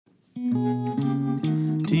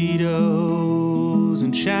Tito's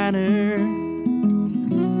and Shiner,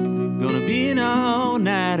 gonna be an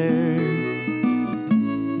all-nighter,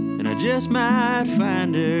 and I just might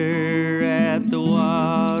find her at the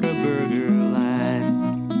Whataburger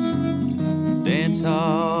line. Dance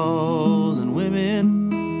halls and women,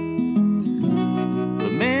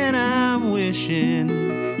 but man, I'm wishing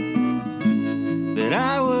that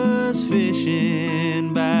I was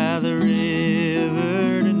fishing by the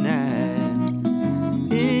river tonight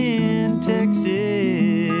in Texas.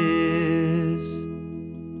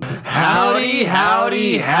 Howdy,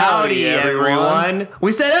 howdy, howdy, everyone.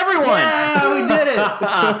 We said everyone. Yeah, we did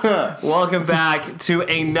it. Welcome back to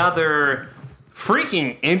another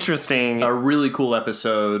freaking interesting A really cool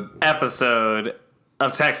episode.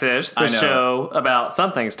 Of Texas, the show about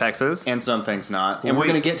some things Texas. And some things not. And we're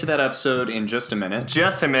going to get to that episode in just a minute.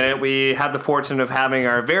 Just a minute. We had the fortune of having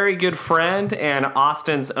our very good friend and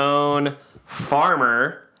Austin's own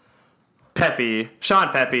farmer, Sean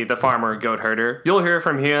Pepe, the farmer goat herder. You'll hear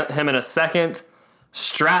from him in a second.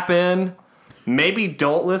 Strap in. Maybe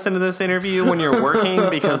don't listen to this interview when you're working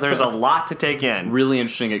because there's a lot to take in. Really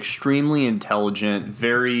interesting, extremely intelligent,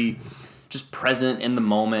 very just present in the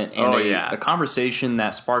moment, and a conversation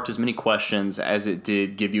that sparked as many questions as it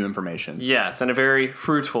did give you information. Yes, and a very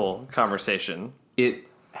fruitful conversation. It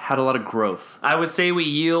had a lot of growth. I would say we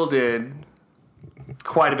yielded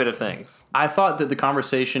quite a bit of things. I thought that the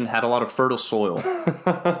conversation had a lot of fertile soil.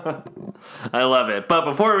 I love it. But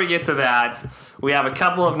before we get to that, we have a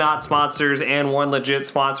couple of not sponsors and one legit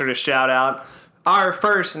sponsor to shout out. Our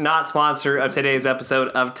first not sponsor of today's episode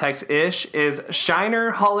of Tex-ish is Shiner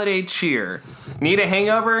Holiday Cheer. Need a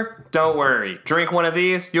hangover? Don't worry. Drink one of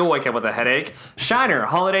these, you'll wake up with a headache. Shiner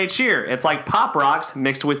Holiday Cheer. It's like Pop Rocks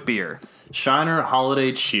mixed with beer. Shiner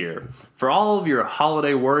Holiday Cheer. For all of your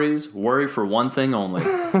holiday worries, worry for one thing only.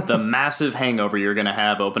 The massive hangover you're going to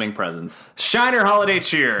have opening presents. Shiner Holiday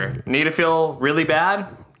Cheer. Need to feel really bad?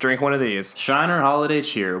 Drink one of these. Shiner Holiday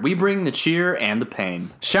Cheer. We bring the cheer and the pain.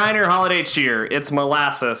 Shiner Holiday Cheer. It's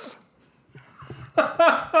molasses.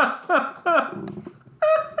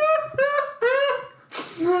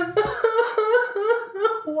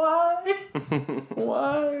 Why?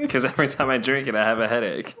 Why? Because every time I drink it, I have a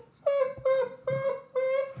headache.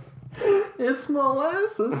 It's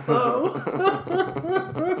molasses, though.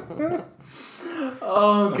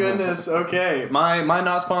 Oh, goodness. Okay. My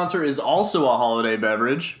not sponsor is also a holiday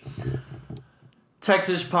beverage.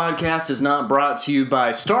 Texas Podcast is not brought to you by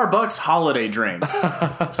Starbucks Holiday Drinks.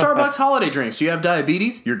 Starbucks Holiday Drinks. Do you have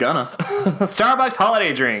diabetes? You're gonna. Starbucks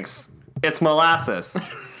Holiday Drinks. It's molasses.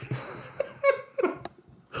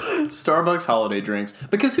 Starbucks Holiday Drinks.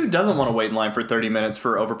 Because who doesn't want to wait in line for 30 minutes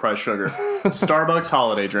for overpriced sugar? Starbucks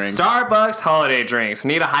Holiday Drinks. Starbucks Holiday Drinks.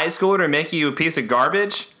 Need a high schooler to make you a piece of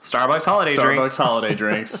garbage? Starbucks Holiday Drinks. Starbucks Holiday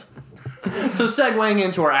Drinks. So segueing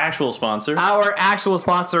into our actual sponsor. Our actual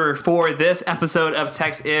sponsor for this episode of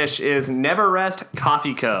Tex-ish is Never Rest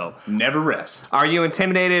Coffee Co. Never rest. Are you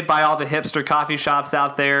intimidated by all the hipster coffee shops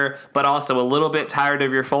out there, but also a little bit tired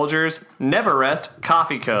of your Folgers? Never Rest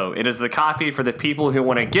Coffee Co. It is the coffee for the people who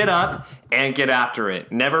want to get up and get after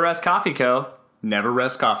it. Never Rest Coffee Co. Never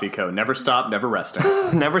Rest Coffee Co. Never stop, never resting.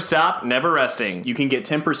 Never stop, never resting. You can get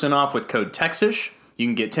 10% off with code Texish. You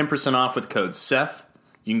can get 10% off with code Seth.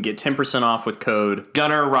 You can get 10% off with code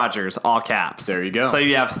Gunnar Rogers, all caps. There you go. So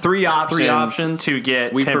you have three options to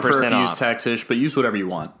get 10% off. We prefer if you use Texish, but use whatever you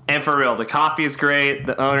want. And for real, the coffee is great,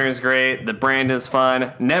 the owner is great, the brand is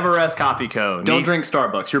fun. Never Rest Coffee Co. Don't drink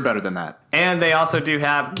Starbucks. You're better than that. And they also do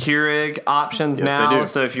have Keurig options now. They do.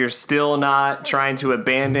 So if you're still not trying to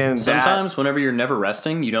abandon Sometimes whenever you're never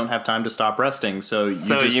resting, you don't have time to stop resting. So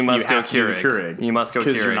you must go have to do the Keurig. You must go Keurig.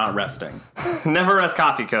 Because you're not resting. Never Rest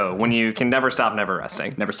Coffee Co. When you can never stop, never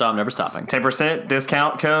resting. Never stop, never stopping. 10%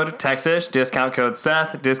 discount code Texish, discount code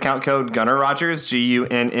Seth, discount code Gunnar Rogers,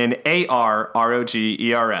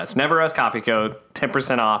 GUNNARROGERS. Never Rest Coffee Code,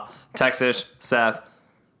 10% off. Texish, Seth,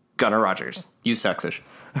 Gunnar Rogers. Use Texish.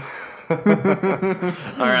 All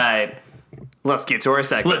right, let's get to our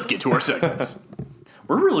segments.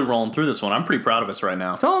 We're really rolling through this one. I'm pretty proud of us right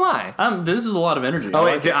now. So am I. This is a lot of energy. Oh,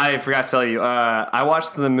 wait, I forgot to tell you. I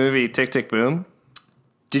watched the movie Tick, Tick, Boom.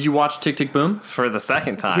 Did you watch Tick, Tick, Boom? For the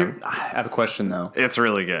second time. I have a question, though. It's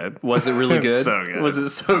really good. Was it really good? It's so good. Was it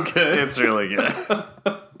so good? It's really good.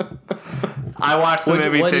 I watched the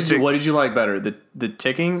movie Tick, Tick. What did you like better, the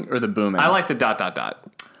ticking or the booming? I like the ...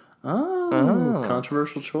 Oh,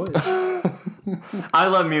 controversial choice. I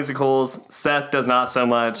love musicals. Seth does not so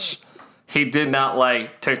much. He did not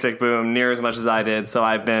like Tick, Tick, Boom near as much as I did, so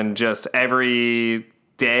I've been just every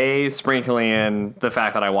day sprinkling in the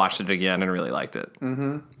fact that I watched it again and really liked it.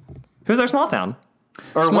 Mm-hmm. Who's our small town?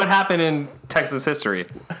 Or what happened in Texas history?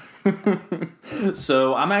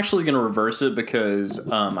 So I'm actually going to reverse it because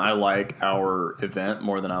I like our event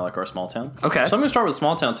more than I like our small town. Okay. So I'm going to start with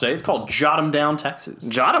small town today. It's called Jot 'em Down, Texas.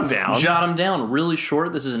 Jot 'em down. Jot 'em Down, really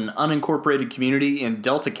short. This is an unincorporated community in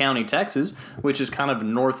Delta County, Texas, which is kind of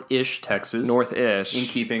north-ish Texas. North-ish. In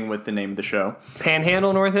keeping with the name of the show.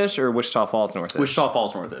 Panhandle North-ish or Wichita Falls North-ish? Wichita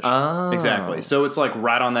Falls north-ish. Oh. Exactly. So it's like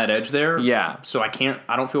right on that edge there. Yeah. So I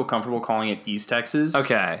don't feel comfortable calling it East Texas.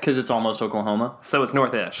 Okay. Because it's almost Oklahoma. So it's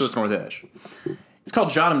North-ish. So it's north-ish. It's called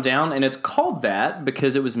Jot 'em Down, and it's called that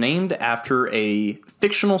because it was named after a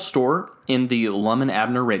fictional store in the Lum and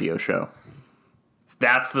Abner radio show.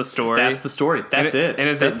 That's the story? That's the story. That's it. And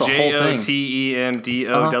is That's it the whole thing.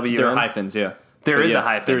 JOTEMDOWN? There are hyphens, yeah. There is yeah, a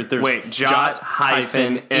hyphen. There's Wait, Jot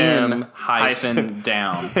hyphen M hyphen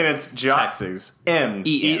down. And it's Jot Texas.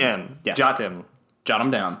 M-E-M. Yeah. Jotim. Jot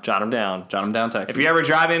 'em down. Jot 'em down. Jot 'em down, Texas. If you're ever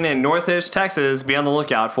driving in Northish, Texas, be on the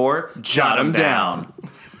lookout for Jot 'em down.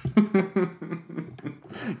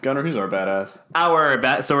 Gunnar, who's our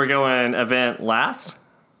badass? So we're going event last?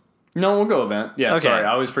 No, we'll go event. Yeah, Okay. sorry,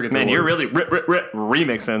 I always forget the Man, order. you're really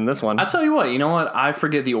remixing this one. I tell you what, I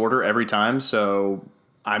forget the order every time, so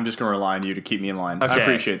I'm just going to rely on you to keep me in line. Okay. I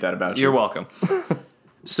appreciate that about you. You're welcome.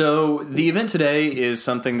 So the event today is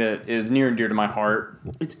something that is near and dear to my heart.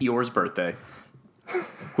 It's Eeyore's birthday,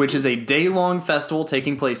 which is a day-long festival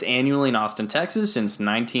taking place annually in Austin, Texas since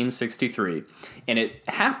 1963. And it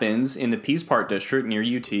happens in the Peace Park District near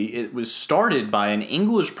UT. It was started by an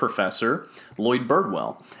English professor, Lloyd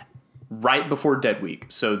Birdwell, right before Dead Week.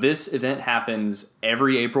 So this event happens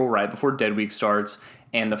every April right before Dead Week starts.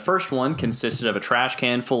 And the first one consisted of a trash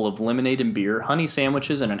can full of lemonade and beer, honey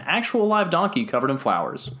sandwiches, and an actual live donkey covered in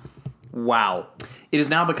flowers. Wow. It has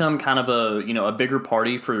now become kind of a bigger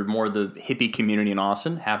party for more of the hippie community in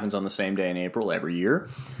Austin. Happens on the same day in April every year.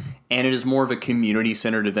 And it is more of a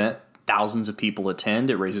community-centered event. Thousands of people attend.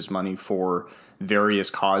 It raises money for various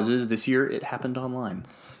causes. This year, it happened online.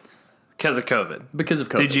 Because of COVID. Because of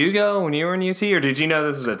COVID. Did you go when you were in UT, or did you know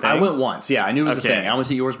this was a thing? I went once. Yeah, I knew it was a Okay. thing. I went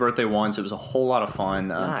to Eeyore's birthday once. It was a whole lot of fun.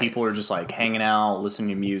 Nice. People are just like hanging out, listening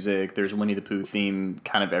to music. There's a Winnie the Pooh theme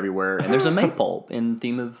kind of everywhere. And there's a maypole in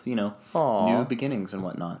theme of, Aw. new beginnings and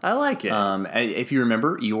whatnot. I like it. If you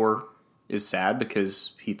remember, Eeyore is sad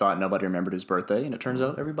because he thought nobody remembered his birthday, and it turns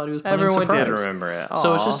out everybody was planning Everyone a surprise. did remember it.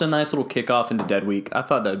 So it's Aw. just a nice little kickoff into Dead Week. I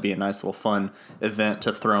thought that would be a nice little fun event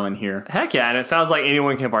to throw in here. Heck yeah, and it sounds like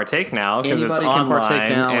anyone can partake now because it's Anybody online can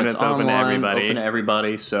partake now. and It's it's open to online, everybody. Open to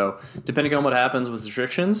everybody. So depending on what happens with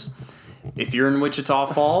restrictions, if you're in Wichita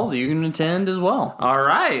Falls, you can attend as well. All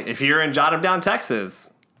right, if you're in Jot 'em Down,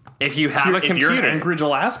 Texas, if you have a If you're in computer, Anchorage,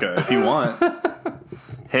 Alaska, if you want.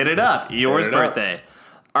 hit it up. Eeyore's Hit it up. birthday.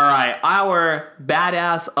 All right, our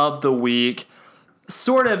badass of the week,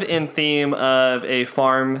 sort of in theme of a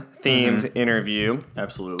farm-themed interview.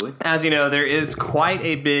 Absolutely. As you know, there is quite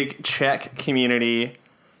a big Czech community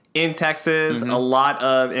in Texas. A lot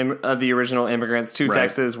of the original immigrants to Right.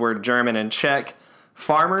 Texas were German and Czech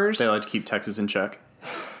farmers. They like to keep Texas in check.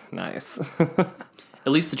 Nice.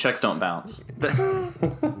 At least the checks don't bounce.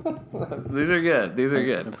 These are good. These are I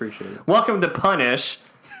good. appreciate it. Welcome to Punish.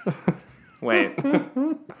 Wait.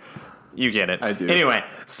 You get it. I do. Anyway,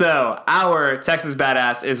 so our Texas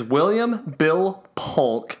badass is William Bill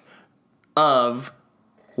Polk of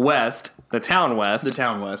West, the town West, The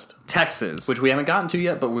town west, Texas. which we haven't gotten to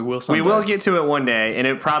yet, but we will someday. we will get to it one day, and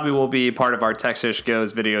it probably will be part of our Texas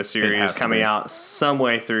Goes video series has to coming be. out some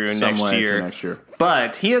way through next Somewhere year. through next year.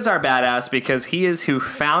 But he is our badass because he is who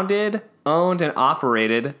founded, owned, and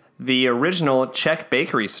operated the original Czech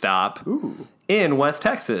bakery stop in West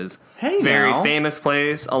Texas. Hey, Very now. famous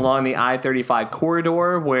place along the I-35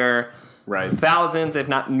 corridor where Right. thousands, if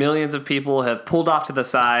not millions of people have pulled off to the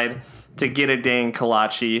side to get a dang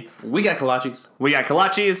kolache. We got kolaches. We got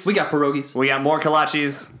kolaches. We got pierogies. We got more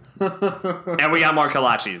kolaches. And we got more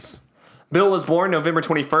kolaches. Bill was born November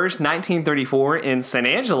 21st, 1934 in San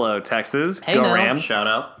Angelo, Texas. Hey, Go now. Rams. Shout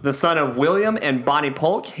out. The son of William and Bonnie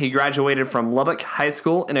Polk, he graduated from Lubbock High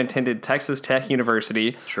School and attended Texas Tech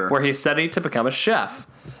University, Sure. where he studied to become a chef.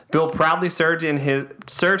 Bill proudly served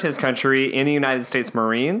his country in the United States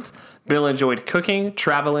Marines. Bill enjoyed cooking,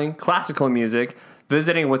 traveling, classical music,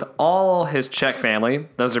 visiting with all his Czech family,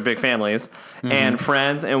 those are big families, and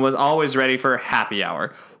friends, and was always ready for happy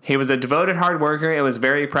hour. He was a devoted hard worker and was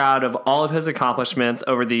very proud of all of his accomplishments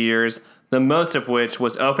over the years, the most of which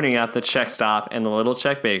was opening up the Czech stop and the Little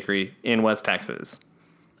Czech Bakery in West Texas.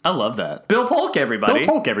 I love that. Bill Polk, everybody. Bill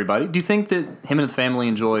Polk, everybody. Do you think that him and the family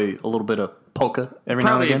enjoy a little bit of polka every now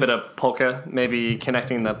and Probably a again. bit of polka, maybe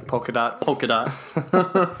connecting the polka dots. Polka dots.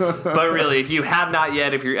 But really, if you have not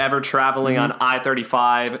yet, if you're ever traveling on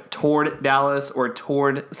I-35 toward Dallas or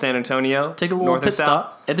toward San Antonio, Take a little north or pit south,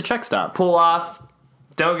 stop at the check stop. pull off.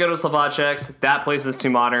 Don't go to Slovacek's. That place is too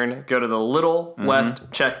modern. Go to the Little West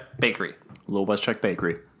Czech Bakery. Little West Czech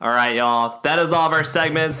Bakery. All right, y'all. That is all of our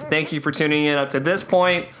segments. Thank you for tuning in up to this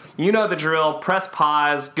point. You know the drill. Press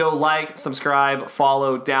pause. Go like, subscribe,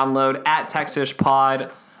 follow, download at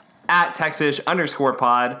TexishPod, at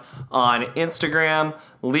Texish_pod on Instagram.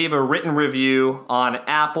 Leave a written review on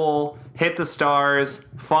Apple. Hit the stars.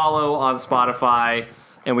 Follow on Spotify.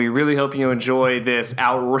 And we really hope you enjoy this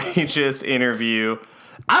outrageous interview.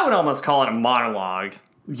 I would almost call it a monologue.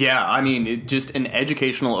 Yeah, I mean, just an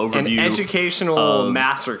educational An overview. educational of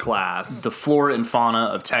masterclass. the flora and fauna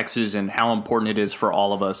of Texas and how important it is for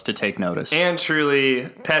all of us to take notice. And truly,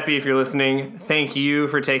 Peppy, if you're listening, thank you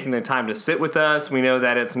for taking the time to sit with us. We know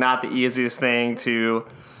that it's not the easiest thing to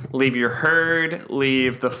leave your herd,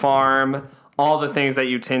 leave the farm, all the things that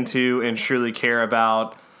you tend to and truly care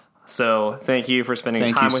about. So thank you for spending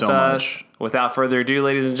Thank time you with so us. much. Without further ado,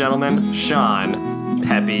 ladies and gentlemen, Sean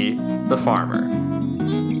Peppy, the farmer.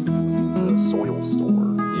 The soil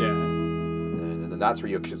store. Yeah. And then that's where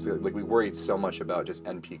you, cause like we worried so much about just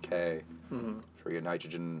NPK for your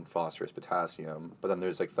nitrogen, phosphorus, potassium, but then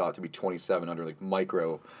there's like thought to be 27 under like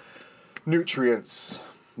micro nutrients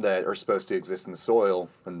that are supposed to exist in the soil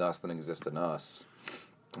and thus then exist in us.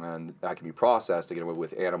 And that can be processed again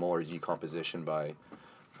with animal or decomposition by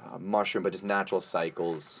mushroom, but just natural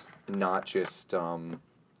cycles, not just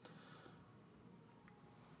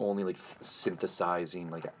only like synthesizing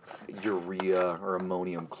like urea or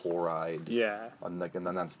ammonium chloride. Yeah. And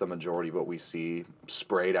then that's the majority of what we see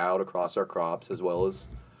sprayed out across our crops, as well as,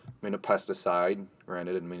 I mean, a pesticide.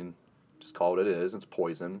 Granted, I mean, just call it what it is. It's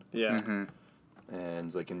poison. Yeah.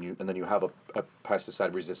 And like, and then you have a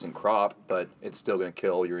pesticide-resistant crop, but it's still going to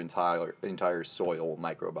kill your entire soil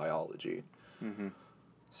microbiology.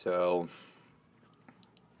 So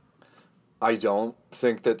I don't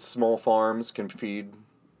think that small farms can feed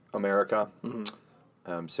America.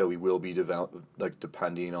 So we will be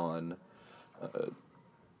depending on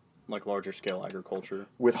like larger scale agriculture.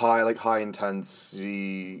 with high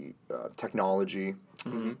intensity technology.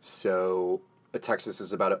 So Texas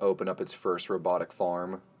is about to open up its first robotic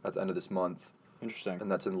farm at the end of this month, Interesting. and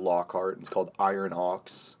that's in Lockhart. It's called Iron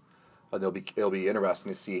Ox. And it'll be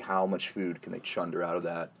interesting to see how much food can they chunder out of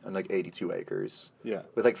that on like 82 acres. Yeah.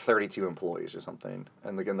 With like 32 employees or something,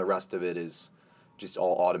 and again the rest of it is just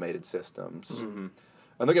all automated systems.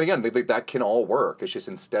 And again, that can all work. It's just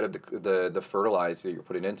instead of the fertilizer that you're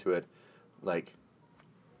putting into it, like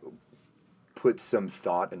put some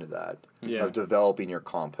thought into that of developing your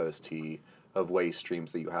compost tea, of waste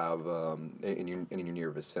streams that you have in your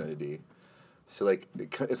near vicinity. So like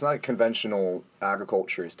it's not like conventional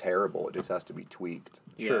agriculture is terrible. It just has to be tweaked.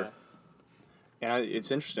 Sure. And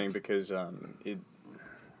it's interesting because we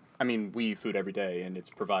eat food every day, and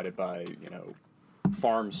it's provided by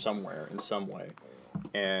farms somewhere in some way.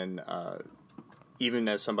 And even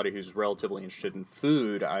as somebody who's relatively interested in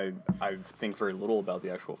food, I think very little about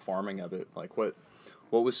the actual farming of it. Like what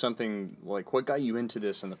was something like what got you into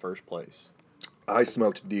this in the first place? I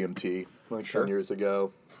smoked DMT like 10 years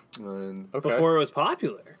ago. And Okay. Before it was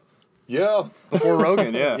popular. yeah. Before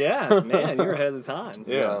Rogan, yeah. Yeah, man, you're ahead of the times.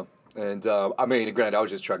 Yeah. And I mean, granted, I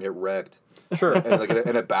was just trying to get wrecked. Sure.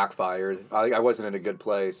 And it backfired. I wasn't in a good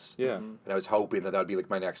place. Yeah. And I was hoping that would be like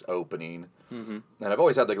my next opening. And I've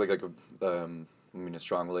always had a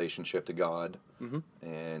strong relationship to God.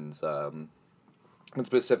 And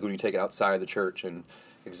specifically when you take it outside the church and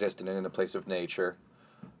existing in a place of nature.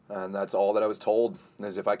 And that's all that I was told,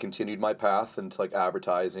 is if I continued my path into like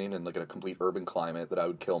advertising and like in a complete urban climate, that I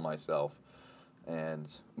would kill myself.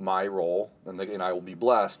 And my role, and I will be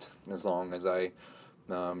blessed as long as I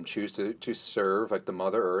choose to serve like the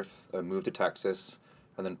Mother Earth, move to Texas,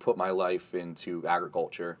 and then put my life into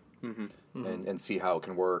agriculture and see how it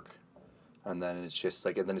can work. And then it's just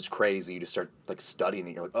like, and then it's crazy. You just start like studying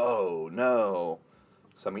it. You're like, oh no.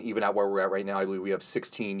 So I mean, even at where we're at right now, I believe we have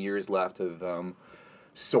 16 years left of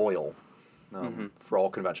soil for all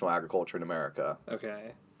conventional agriculture in America.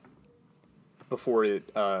 Okay. Before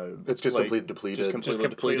it It's just completely depleted. Just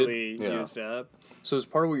completely used up. So is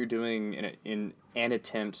part of what you're doing in an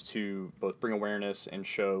attempt to both bring awareness and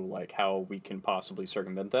show like how we can possibly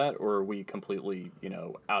circumvent that, or are we completely,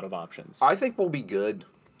 out of options? I think we'll be good.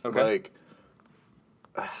 Okay.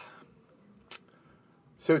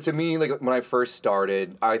 So to me, like when I first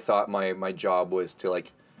started, I thought my job was to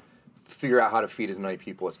like figure out how to feed as many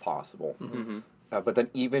people as possible. But then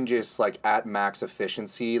even just like at max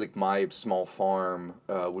efficiency, like my small farm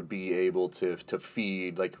would be able to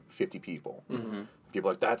feed like 50 people. People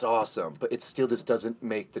are like, that's awesome, but it still just doesn't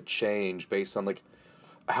make the change based on like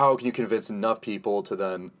how can you convince enough people to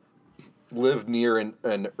then live near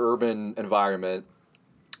an urban environment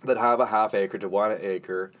that have a half acre to 1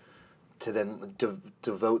 acre to then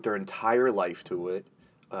devote their entire life to it,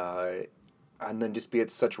 and then just be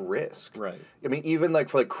at such risk. Right. I mean, even like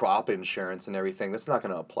for like crop insurance and everything, that's not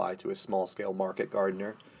going to apply to a small scale market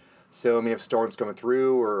gardener. So I mean, if storms coming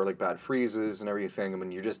through or like bad freezes and everything, I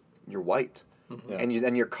mean, you're wiped. Yeah.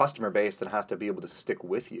 And your customer base then has to be able to stick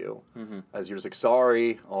with you, as you're just like,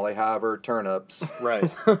 sorry, all I have are turnips, Right.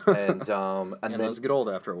 and And then those get old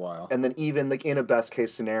after a while. and then even like in a best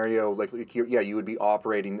case scenario, like you would be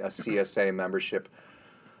operating a CSA membership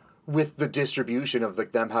with the distribution of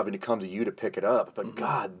like them having to come to you to pick it up. But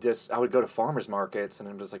God, I would go to farmers markets and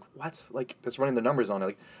I'm just like, what? Like just running the numbers on it.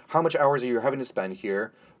 Like how much hours are you having to spend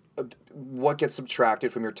here? What gets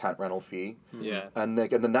subtracted from your tent rental fee? Yeah. And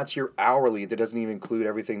then that's your hourly. That doesn't even include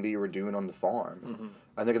everything that you were doing on the farm.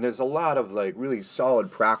 I think there's a lot of like really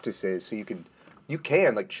solid practices so you can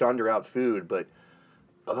like chunder out food, but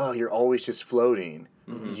you're always just floating.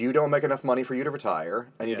 You don't make enough money for you to retire,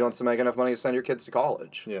 and you Yeah. don't make enough money to send your kids to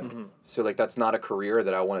college. Yeah. So like that's not a career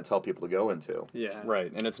that I want to tell people to go into. Yeah.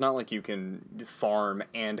 Right. And it's not like you can farm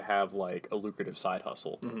and have like a lucrative side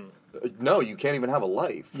hustle. No, you can't even have a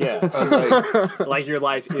life. Yeah. Like your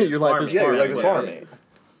life is Your life farming. is Yeah, you're farming. like That's a what farming.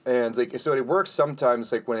 And like so it works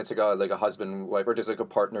sometimes like when it's like a husband wife or just like a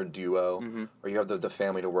partner duo or you have the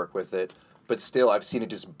family to work with it. But still I've seen it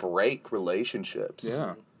just break relationships.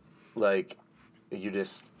 Yeah. Like you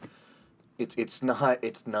just it's not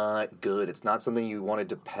good. It's not something you want to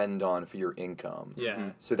depend on for your income. Yeah.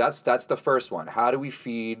 So that's the first one. How do we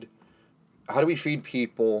feed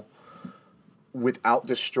people without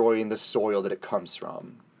destroying the soil that it comes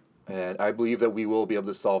from? And I believe that we will be able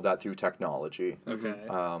to solve that through technology. Okay.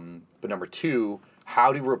 But number two,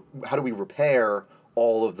 how do we repair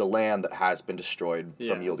all of the land that has been destroyed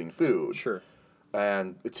Yeah. from yielding food? Sure.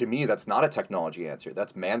 And to me, that's not a technology answer.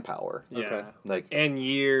 That's manpower. Yeah. Okay. Like And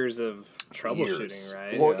years of troubleshooting, years.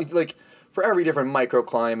 right? Well, Yeah. it's like for every different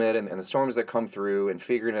microclimate and the storms that come through and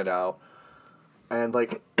figuring it out. And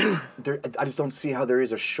like, I just don't see how there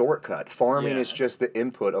is a shortcut. Farming Yeah. is just the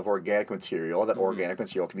input of organic material. That organic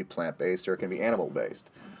material can be plant-based or it can be animal-based.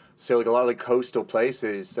 So like a lot of like coastal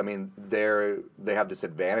places, I mean, they have this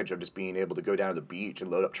advantage of just being able to go down to the beach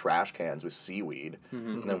and load up trash cans with seaweed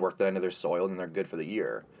and then work that into their soil and they're good for the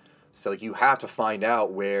year. So like you have to find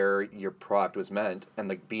out where your product was meant, and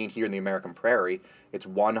like being here in the American prairie, it's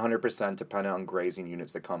 100% dependent on grazing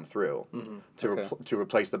units that come through to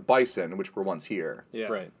replace the bison, which were once here. Yeah.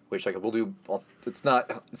 Right. Which like we'll do. It's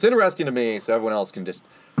interesting to me, so everyone else can just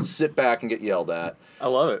sit back and get yelled at. I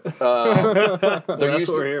love it. There that's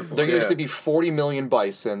what we're here for. There used Yeah. to be 40 million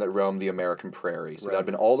bison that roamed the American prairie. So that had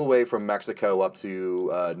been all the way from Mexico up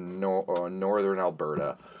to northern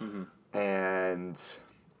Alberta. And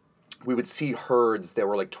we would see herds that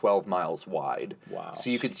were like 12 miles wide. Wow. So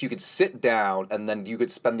you could sit down and then you could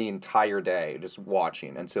spend the entire day just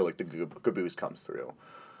watching until like the caboose comes through.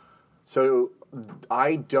 So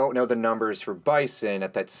I don't know the numbers for bison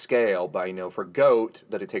at that scale, but I know for goat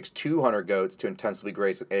that it takes 200 goats to intensively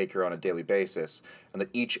graze an acre on a daily basis, and that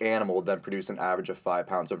each animal will then produce an average of 5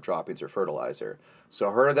 pounds of droppings or fertilizer. So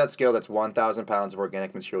a herd of that scale, that's 1,000 pounds of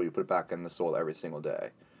organic material you put back in the soil every single day.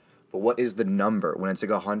 But what is the number when it's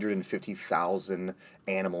like 150,000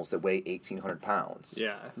 animals that weigh 1,800 pounds?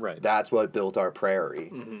 Yeah. Right. That's what built our prairie,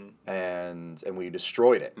 and we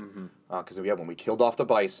destroyed it. Because when we killed off the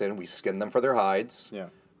bison, we skinned them for their hides. Yeah.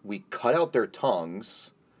 We cut out their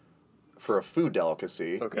tongues for a food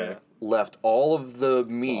delicacy. Okay. Left all of the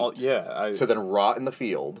meat to then rot in the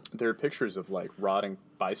field. There are pictures of like rotting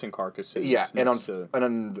bison carcasses. Yeah, and next to-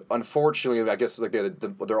 unfortunately, I guess like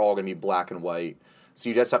they're all gonna be black and white. So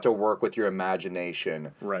you just have to work with your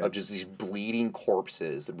imagination of just these bleeding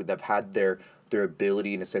corpses that have had their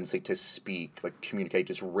ability in a sense like to speak, like communicate,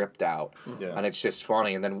 just ripped out. Yeah. And it's just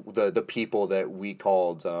funny. And then the people that we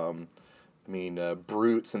called,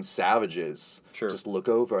 brutes and savages, just look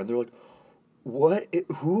over and they're like,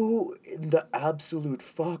 who in the absolute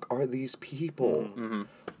fuck are these people?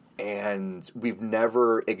 And we've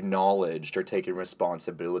never acknowledged or taken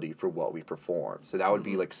responsibility for what we perform. So that would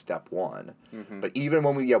be like step one. But even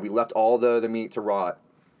when we left all the meat to rot,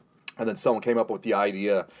 and then someone came up with the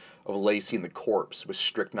idea of lacing the corpse with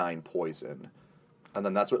strychnine poison. And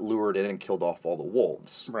then that's what lured in and killed off all the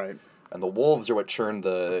wolves. Right. And the wolves are what churned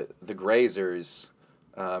the grazers,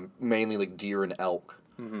 mainly like deer and elk,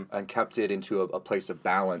 and kept it into a place of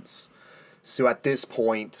balance. So at this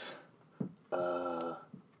point,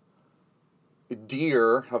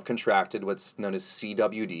 deer have contracted what's known as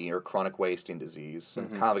CWD, or chronic wasting disease. And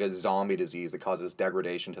it's kind of like a zombie disease that causes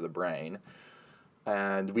degradation to the brain.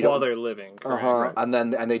 And we While don't. they're living, correct? And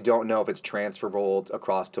they don't know if it's transferable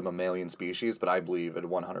across to mammalian species, but I believe it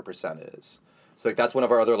 100% is. So like that's one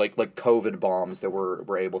of our other like COVID bombs that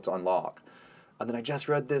we're able to unlock. And then I just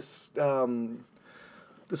read this one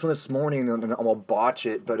this morning, and I'll botch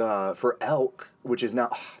it, but for elk, which is now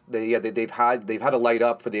they've had a light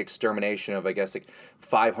up for the extermination of, I guess, like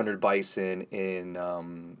 500 bison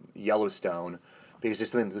in Yellowstone, because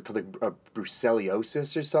there's something called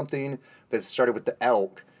brucellosis or something that started with the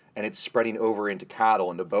elk, and it's spreading over into cattle,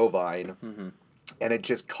 into bovine, and it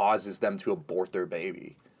just causes them to abort their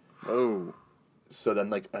baby. Oh. So then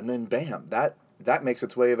bam, that makes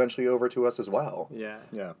its way eventually over to us as well. Yeah.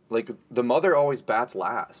 Yeah. Like, the mother always bats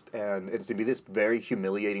last, and it's going to be this very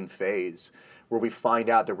humiliating phase where we find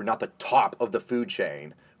out that we're not the top of the food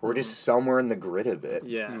chain. We're just somewhere in the grid of it.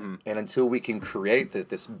 Yeah. And until we can create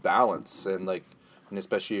this balance, and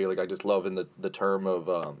especially, like, I just love in the term of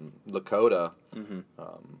Lakota,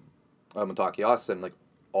 Matakias, and, like,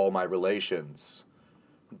 all my relations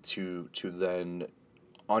to then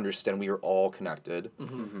understand we are all connected,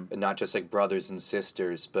 and not just like brothers and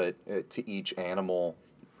sisters, but to each animal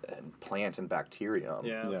and plant and bacterium.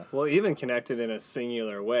 Yeah. Yeah. Well, even connected in a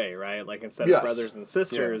singular way, right? Like instead Yes. of brothers and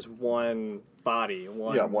sisters, one body,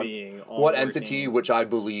 one being. All one working. entity, which I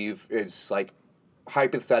believe is like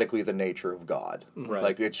hypothetically the nature of God. Right.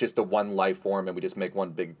 Like it's just the one life form, and we just make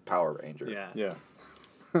one big Power Ranger. Yeah. Yeah.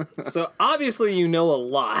 So obviously you know a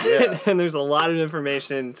lot, and there's a lot of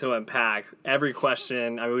information to unpack. Every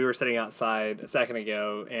question, I mean, we were sitting outside a second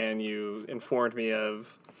ago, and you informed me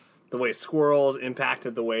of the way squirrels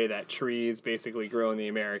impacted the way that trees basically grow in the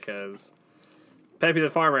Americas. Pepe the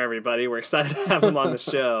Farmer, everybody. We're excited to have him on the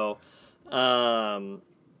show.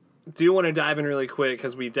 Do want to dive in really quick,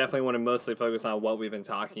 because we definitely want to mostly focus on what we've been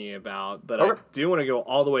talking about, but I Okay. do want to go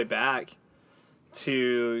all the way back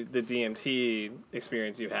to the DMT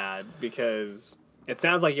experience you had, because it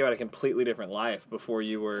sounds like you had a completely different life before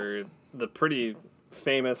you were the pretty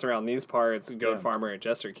famous around these parts goat farmer at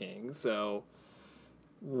Jester King. So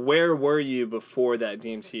where were you before that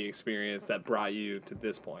DMT experience that brought you to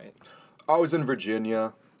this point? I was in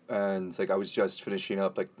Virginia, and like I was just finishing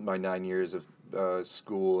up like my 9 years of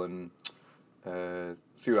school, and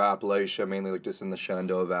through Appalachia, mainly like just in the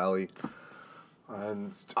Shenandoah Valley.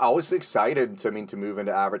 And I was excited to move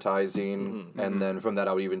into advertising, and then from that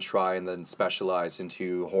I would even try and then specialize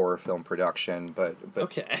into horror film production. But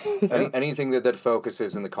Okay. anything that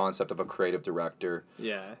focuses in the concept of a creative director,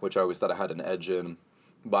 Yeah. which I always thought I had an edge in,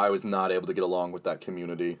 but I was not able to get along with that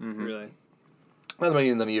community. Really?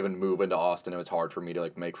 And then even move into Austin, it was hard for me to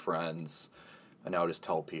like make friends. And I would just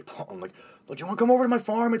tell people, I'm like, do you want to come over to my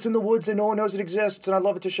farm? It's in the woods and no one knows it exists, and I'd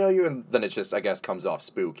love it to show you. And then it just, I guess, comes off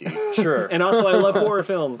spooky. Sure. And also, I love horror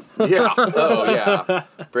films. Yeah. Oh, yeah.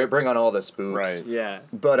 Bring on all the spooks. Right. Yeah.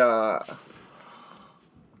 But,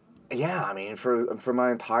 yeah, I mean, for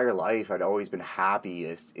my entire life, I'd always been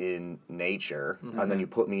happiest in nature. And then you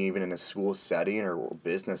put me even in a school setting or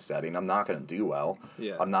business setting, I'm not going to do well.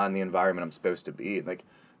 Yeah. I'm not in the environment I'm supposed to be. Like,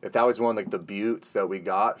 if that was one of like the buttes that we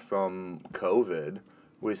got from COVID,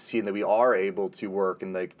 was seeing that we are able to work,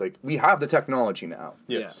 and like we have the technology now.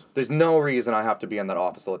 Yes. There's no reason I have to be in that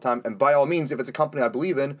office all the time. And by all means, if it's a company I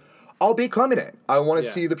believe in, I'll become in it. I want to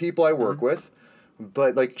Yeah. see the people I work with.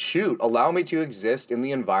 But, like, shoot, allow me to exist in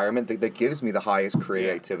the environment that gives me the highest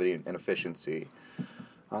creativity and efficiency.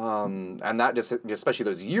 And that just, especially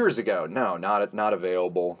those years ago, no, not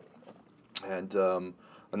available.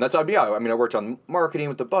 And that's how I mean, I worked on marketing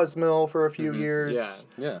with the Buzzmill for a few years.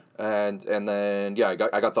 Yeah. And then, I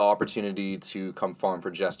got the opportunity to come farm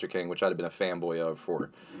for Jester King, which I'd been a fanboy of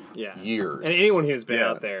for Yeah. years. And anyone who's been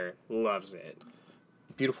Yeah. out there loves it.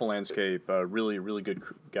 Beautiful landscape. Really, really good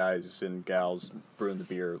guys and gals brewing the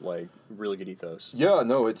beer. Like, really good ethos. Yeah,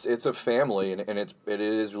 no, it's a family, and it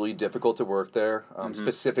is really difficult to work there,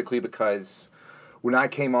 specifically because when I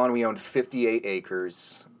came on, we owned 58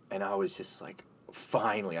 acres, and I was just like,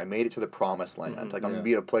 finally, I made it to the promised land. Like, I'm going to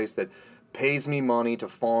be at a place that pays me money to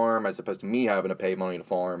farm as opposed to me having to pay money to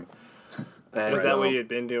farm. And Was that what you had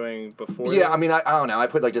been doing before? Yeah, I this? mean, I don't know. I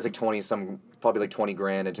put like just like probably like 20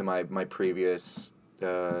 grand into my previous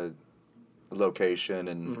location,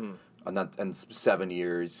 and 7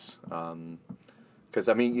 years. Because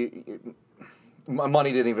I mean, my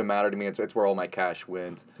money didn't even matter to me. It's where all my cash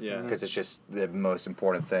went. Yeah. Because it's just the most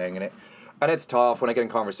important thing, and it's tough when I get in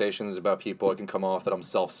conversations about people. It can come off that I'm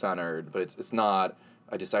self-centered, but it's not.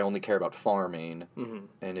 I only care about farming,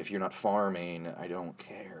 and if you're not farming, I don't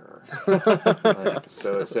care.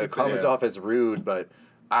 So it comes off as rude, but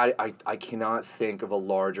I cannot think of a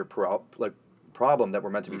larger problem that we're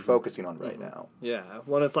meant to be focusing on right now. Yeah.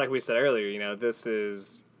 Well, it's like we said earlier, you know,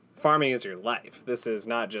 farming is your life. This is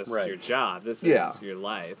not just your job. This is your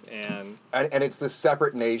life. And it's the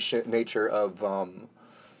separate nature of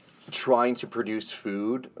trying to produce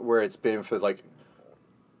food, where it's been for like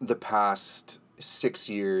the past 6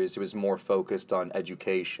 years, it was more focused on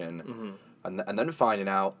education. And then finding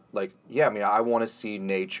out, like, I want to see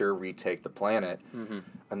nature retake the planet.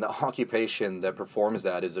 And the occupation that performs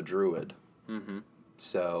that is a druid.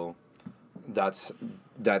 So that's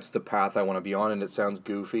the path I want to be on, and it sounds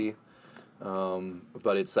goofy.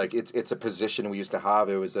 But it's like, it's a position we used to have.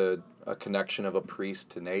 It was a connection of a priest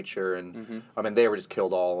to nature. And, I mean, they were just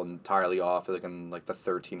killed all entirely off, like, in, like, the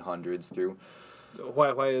 1300s through...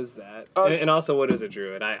 Why is that? And also, what is a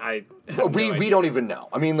druid? We don't even know.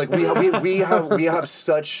 I mean, like we have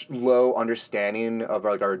such low understanding of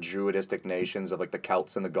like our druidistic nations of like the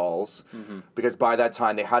Celts and the Gauls, because by that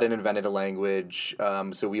time they hadn't invented a language.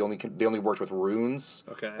 So they only worked with runes.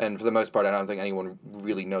 Okay. And for the most part, I don't think anyone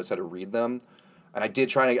really knows how to read them. And I did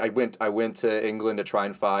try to. I went to England to try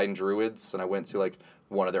and find druids, and I went to like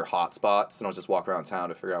one of their hot spots, and I was just walking around town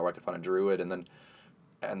to figure out where I could find a druid, and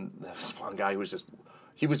this one guy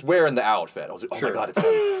he was wearing the outfit. I was like, oh my God, it's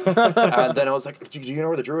him. And then I was like, do you know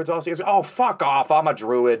where the druid's off? He goes, oh, fuck off, I'm a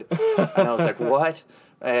druid. And I was like, what?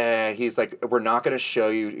 And he's like, we're not going to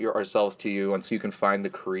show ourselves to you until you can find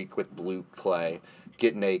the creek with blue clay,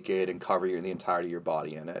 get naked, and cover the entirety of your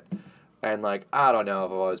body in it. And like, I don't know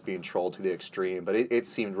if I was being trolled to the extreme, but it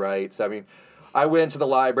seemed right. So, I mean, I went to the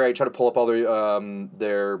library, tried to pull up all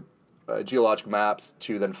their geologic maps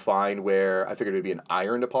to then find where I figured it would be an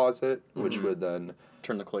iron deposit, which would then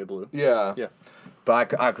turn the clay blue. Yeah.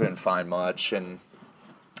 But I couldn't find much, and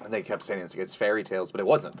they kept saying it's fairy tales, but it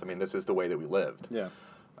wasn't. I mean, this is the way that we lived. Yeah.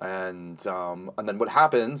 And then what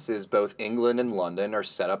happens is both England and London are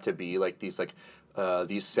set up to be like these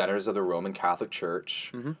centers of the Roman Catholic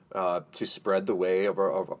Church to spread the way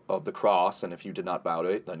of the cross, and if you did not bow to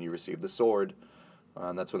it, then you received the sword.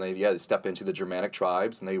 And that's when they step into the Germanic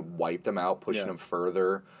tribes, and they wipe them out, pushing them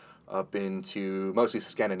further up into mostly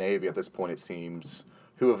Scandinavia at this point, it seems,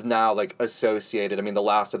 who have now like associated, I mean, the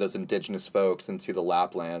last of those indigenous folks into the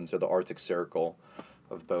Laplands or the Arctic Circle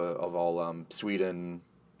of all Sweden,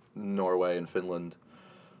 Norway, and Finland.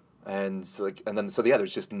 And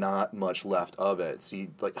there's just not much left of it. So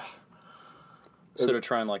you like... So to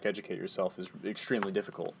try and like educate yourself is extremely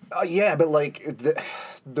difficult. But like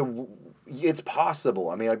it's possible.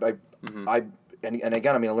 I mean, and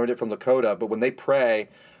again, I mean, I learned it from Lakota. But when they pray,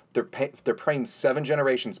 they're praying 7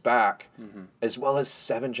 generations back, as well as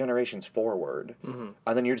 7 generations forward, and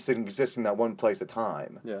then you're just existing that one place at a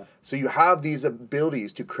time. Yeah. So you have these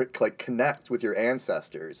abilities to connect with your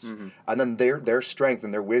ancestors, and then their strength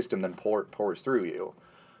and their wisdom then pours through you.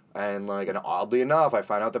 And oddly enough, I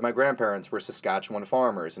found out that my grandparents were Saskatchewan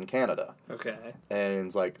farmers in Canada. Okay.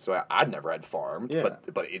 And so I'd never had farmed,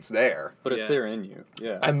 but it's there. But it's there in you.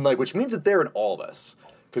 Yeah. And which means it's there in all of us.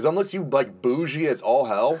 Because unless you bougie as all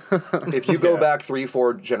hell, if you go back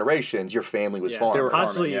 3-4 generations, your family was farming. They were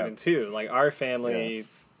possibly even 2. Like our family,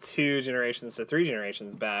 2 generations to 3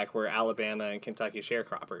 generations back, were Alabama and Kentucky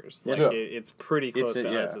sharecroppers. Like it's pretty close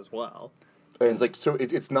to us as well. And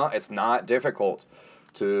it's not difficult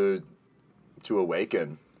to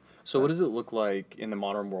awaken. So what does it look like in the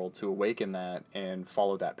modern world to awaken that and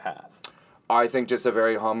follow that path? I think just a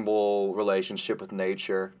very humble relationship with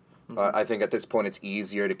nature. I think at this point it's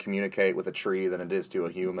easier to communicate with a tree than it is to a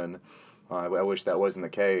human. I wish that wasn't the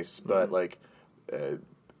case, but the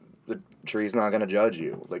tree's not going to judge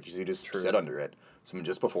you. You just sit under it. So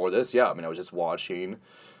just before this, I was just watching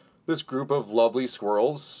this group of lovely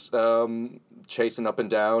squirrels chasing up and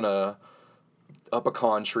down up a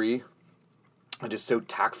con tree, and just so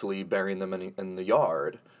tactfully burying them in the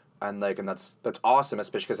yard, and that's awesome,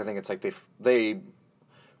 especially because I think it's like they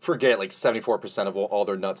forget 74% of all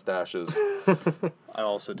their nut stashes. I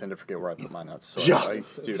also tend to forget where I put my nuts. So I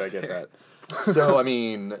get that. So I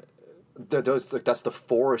mean, that's the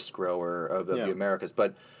forest grower of the Americas,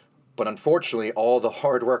 but unfortunately, all the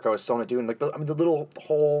hard work I was so doing, the little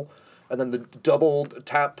hole, and then the double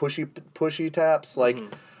tap pushy taps,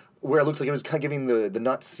 where it looks like it was kind of giving the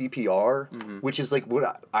nut CPR, which is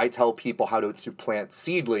what I tell people how to plant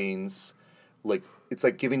seedlings. It's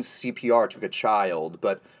like giving CPR to a child,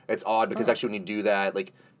 but it's odd because actually when you do that,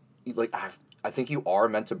 I think you are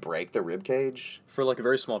meant to break the rib cage. For like a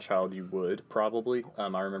very small child, you would probably.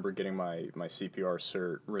 I remember getting my CPR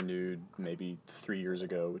cert renewed maybe 3 years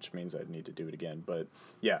ago, which means I'd need to do it again. But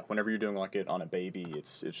yeah, whenever you're doing like it on a baby,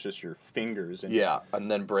 it's just your fingers and Yeah,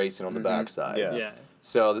 and then bracing on the backside. Yeah. Yeah.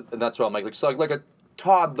 So and that's what I'm like so like a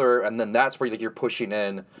toddler, and then that's where like you're pushing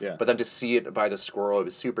in. Yeah. But then to see it by the squirrel, it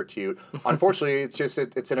was super cute. Unfortunately, it's just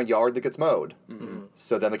it's in a yard that gets mowed.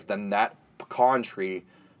 So then then that pecan tree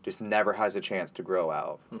just never has a chance to grow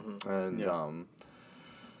out, and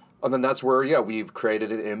then that's where we've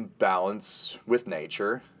created an imbalance with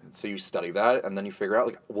nature. So you study that, and then you figure out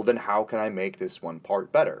like, well, then how can I make this one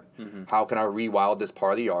part better? How can I rewild this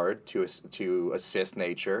part of the yard to assist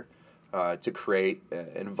nature? To create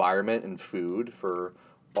environment and food for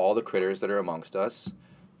all the critters that are amongst us.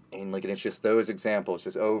 And like, and it's just those examples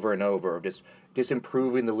just over and over of just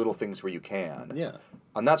improving the little things where you can. Yeah.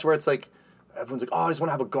 And that's where it's like, everyone's like, oh, I just want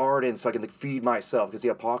to have a garden so I can like feed myself because the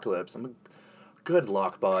apocalypse. I'm like, good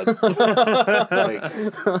luck, bud. Like,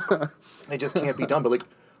 it just can't be done. But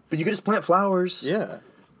you can just plant flowers. Yeah.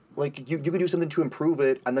 Like, you can do something to improve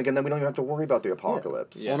it, and then we don't even have to worry about the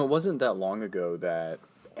apocalypse. Well, and it wasn't that long ago that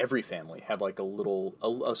every family had like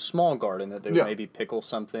a small garden that they would maybe pickle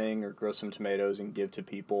something or grow some tomatoes and give to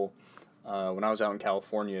people. When I was out in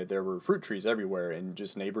California, there were fruit trees everywhere, and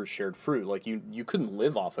just neighbors shared fruit. Like you couldn't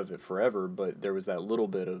live off of it forever, but there was that little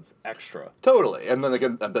bit of extra. Totally. And then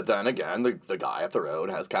again, the guy up the road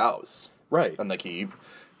has cows. Right. And like he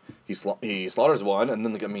slaughters one, and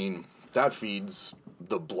then like, I mean, that feeds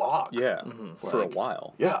the block. Yeah. For a Like,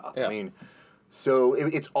 while. Yeah. I mean, so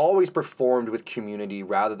it's always performed with community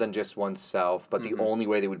rather than just oneself, but the only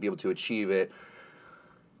way they would be able to achieve it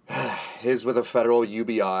is with a federal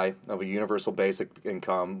UBI of a universal basic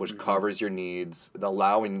income, which covers your needs,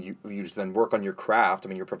 allowing you to then work on your craft,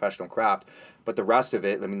 your professional craft, but the rest of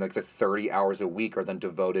it, like the 30 hours a week are then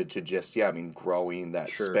devoted to just, growing that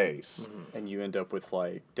space. And you end up with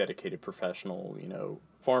like dedicated professional,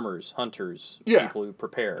 farmers, hunters, Yeah. people who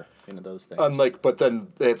prepare, those things. But then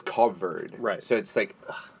it's covered. Right. So it's like,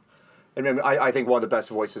 I think one of the best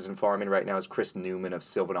voices in farming right now is Chris Newman of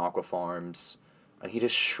Sylvan Aqua Farms. And he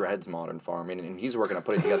just shreds modern farming, and he's working to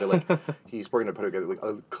put it together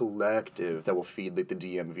a collective that will feed like the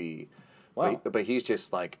DMV. Wow. But he's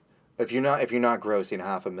just like, if you're not grossing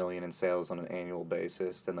 $500,000 in sales on an annual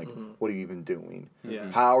basis, then what are you even doing?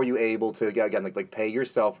 Yeah. How are you able to again pay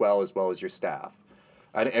yourself well as your staff?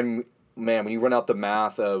 And man, when you run out the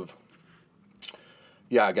math of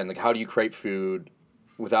how do you create food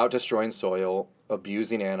without destroying soil,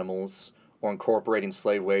 abusing animals, or incorporating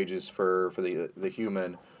slave wages for the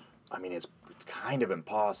human, it's kind of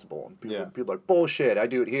impossible. And people are like, bullshit, I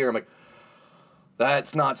do it here. I'm like,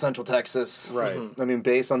 that's not Central Texas. Right.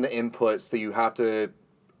 Based on the inputs that you have to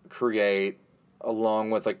create, along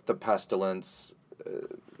with like the pestilence,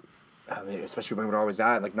 especially when I was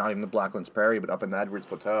at, like not even the Blacklands Prairie, but up in the Edwards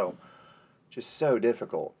Plateau, just so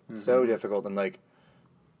difficult. So difficult, and like,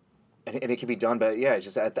 and it can be done, but it's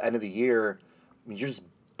just at the end of the year, you're just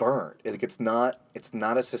burnt. It's not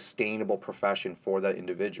a sustainable profession for that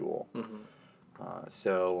individual. I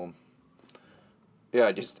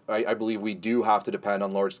believe we do have to depend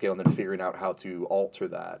on large scale and then figuring out how to alter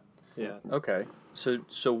that. Yeah. Okay.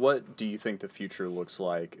 So what do you think the future looks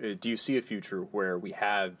like? Do you see a future where we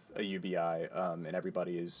have a UBI and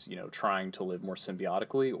everybody is, trying to live more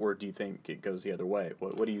symbiotically, or do you think it goes the other way?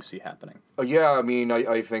 What do you see happening?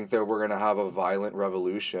 I think that we're going to have a violent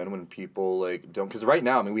revolution when people don't, because right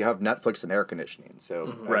now, we have Netflix and air conditioning,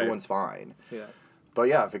 so everyone's fine. Yeah. But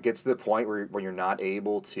yeah, if it gets to the point where you're not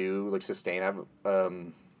able to sustain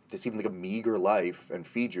just even a meager life and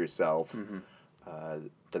feed yourself,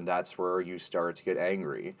 then that's where you start to get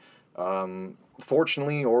angry.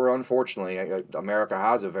 Fortunately or unfortunately, America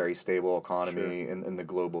has a very stable economy in the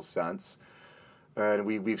global sense. And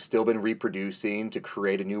we've still been reproducing to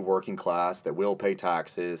create a new working class that will pay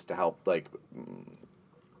taxes to help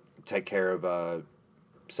take care of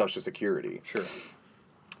Social Security. Sure.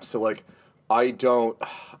 So I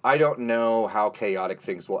don't know how chaotic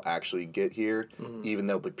things will actually get here, even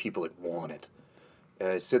though people want it.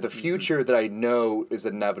 So the future that I know is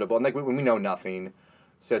inevitable, and when we know nothing,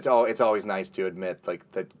 so it's always nice to admit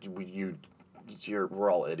that we're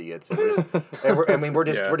all idiots, and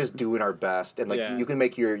we're just doing our best, and you can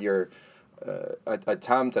make your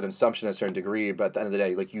attempt at assumption to a certain degree, but at the end of the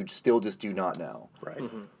day, you still just do not know. Right.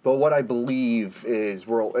 But what I believe is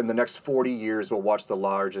in the next 40 years, we'll watch the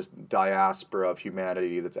largest diaspora of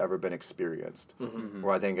humanity that's ever been experienced.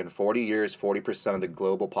 Where I think in 40 years, 40% of the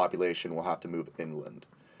global population will have to move inland.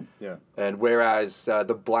 Yeah. And whereas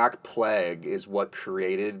the Black Plague is what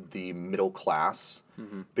created the middle class,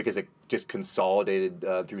 because it just consolidated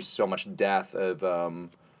through so much death of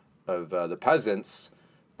the peasants,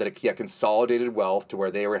 that it consolidated wealth to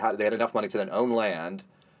where they had enough money to then own land.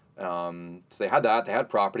 So they had that, they had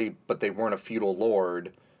property, but they weren't a feudal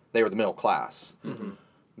lord. They were the middle class.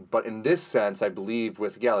 But in this sense, I believe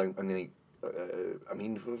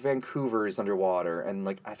Vancouver is underwater, and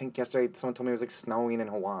like I think yesterday someone told me it was like snowing in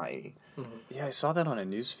Hawaii. Yeah, I saw that on a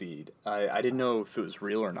news feed. I didn't know if it was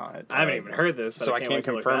real or not. I haven't even heard this, but so I I can't can't wait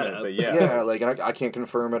to look confirm that it. up. But yeah, Yeah, like and I can't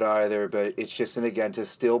confirm it either, but it's just, and again, to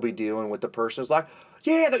still be dealing with the person who's like,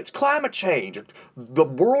 yeah, it's climate change. The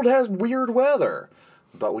world has weird weather.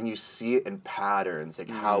 But when you see it in patterns, like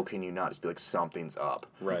how can you not just be like, something's up?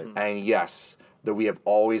 Right. And yes, that we have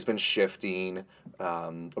always been shifting.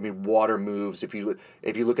 Water moves. If you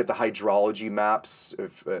look at the hydrology maps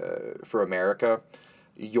for America,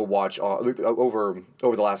 you'll watch over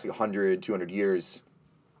the last 100, 200 years,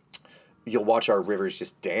 you'll watch our rivers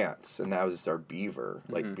just dance, and that was our beaver,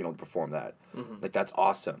 like being able to perform that. Like, that's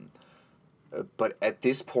awesome. But at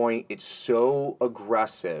this point, it's so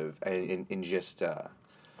aggressive and in just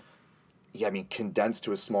condensed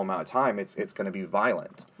to a small amount of time, it's going to be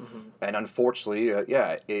violent. And unfortunately,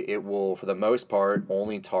 it will, for the most part,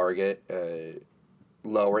 only target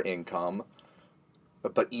lower income.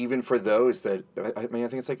 But even for those that, I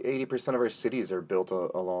think it's like 80% of our cities are built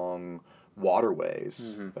along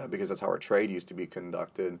waterways, because that's how our trade used to be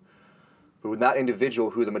conducted. But when that individual,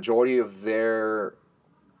 who the majority of their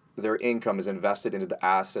income is invested into the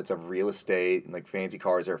assets of real estate and like fancy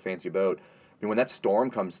cars or a fancy boat, when that storm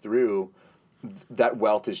comes through, that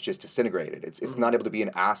wealth is just disintegrated. It's not able to be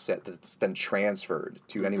an asset that's then transferred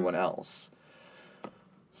to anyone else.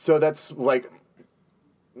 So that's like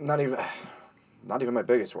not even my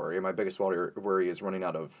biggest worry. My biggest worry is running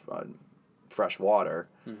out of fresh water.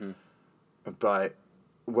 But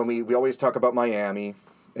when we always talk about Miami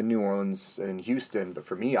and New Orleans and Houston, but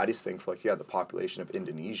for me, I just think the population of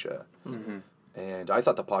Indonesia. And I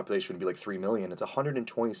thought the population would be like 3 million. It's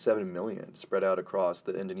 127 million spread out across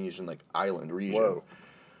the Indonesian island region. Whoa.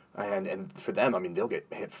 And for them, they'll get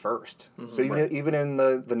hit first. So even in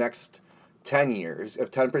the next 10 years, if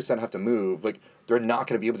 10% have to move, they're not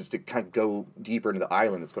going to be able to kind of go deeper into the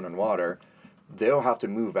island that's going underwater. They'll have to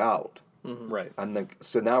move out. Right. And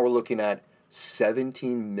so now we're looking at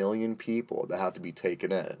 17 million people that have to be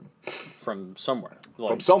taken in. From somewhere.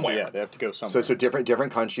 From somewhere. Yeah, they have to go somewhere. So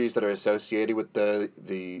different countries that are associated with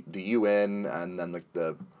the UN, and then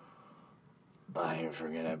I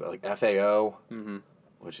forget it, but FAO,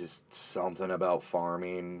 which is something about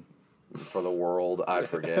farming for the world. I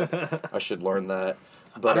forget. I should learn that.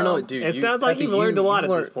 But I don't know, dude. It sounds like you've learned a lot at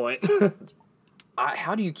this point.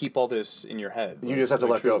 How do you keep all this in your head? You just have to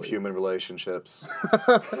let go of human relationships.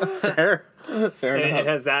 Fair And enough.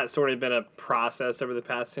 has that sort of been a process over the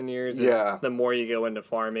past 10 years? Yeah. The more you go into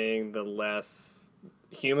farming, the less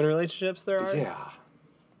human relationships there are? Yeah.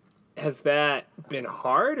 Has that been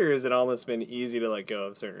hard, or has it almost been easy to let go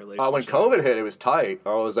of certain relationships? When COVID hit, it was tight.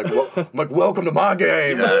 I was like, welcome to my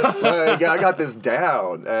game. Yes. I got this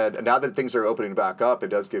down. And now that things are opening back up, it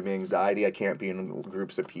does give me anxiety. I can't be in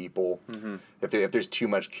groups of people. If there's too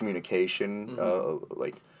much communication,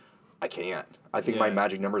 I can't. I think my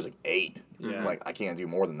magic number is 8. Yeah. I can't do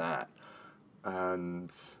more than that. And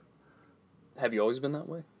Have you always been that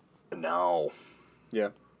way? no. Yeah.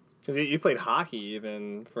 Because you played hockey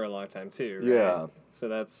even for a long time, too, right? Yeah. So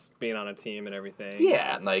that's being on a team and everything.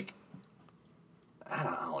 Yeah, and I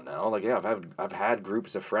don't know. I've had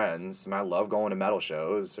groups of friends. I love going to metal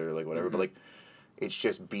shows or whatever, but it's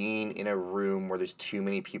just being in a room where there's too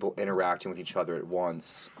many people interacting with each other at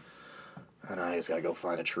once, and I just gotta go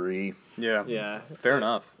find a tree. Yeah. Yeah. Fair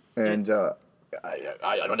enough. And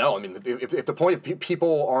I don't know. If the point of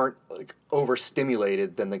people aren't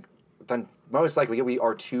overstimulated, then most likely we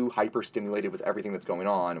are too hyper-stimulated with everything that's going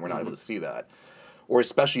on, and we're not able to see that. Or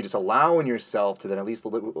especially just allowing yourself to then at least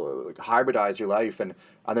hybridize your life and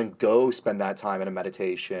then go spend that time in a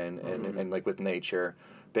meditation and with nature.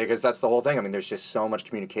 Because that's the whole thing. There's just so much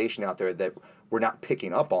communication out there that we're not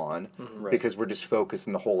picking up on because we're just focused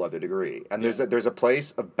in the whole other degree. And there's a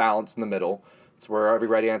place of balance in the middle. It's where every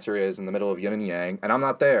right answer is, in the middle of yin and yang. And I'm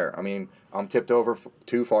not there. I'm tipped over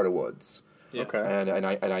too far to woods. Yeah. Okay. And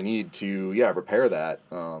I need to repair that.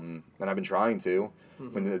 And I've been trying to.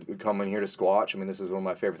 When they come in here to Squatch, this is one of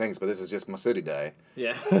my favorite things. But this is just my city day.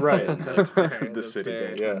 Yeah. Right. That's fair. The That's city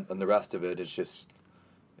fair. day. Yeah. And the rest of it is just,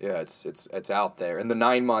 it's out there. And the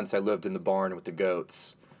 9 months I lived in the barn with the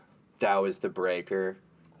goats, that was the breaker.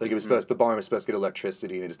 It was the barn was supposed to get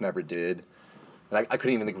electricity, and it just never did. and I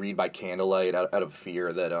couldn't even like read by candlelight out of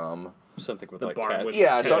fear that Something with The like barn cats. would-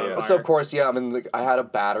 yeah, so Yeah. so of course, yeah, I mean, like, I had a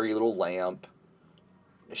battery little lamp,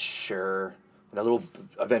 sure, and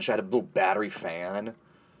eventually I had a little battery fan,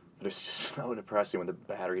 but it was just so depressing when the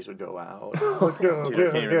batteries would go out. Dude,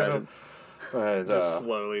 I can't even imagine. And, Just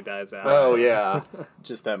slowly dies out. oh yeah,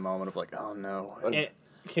 Just that moment of like, oh no. And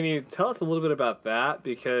can you tell us a little bit about that?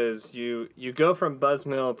 Because you go from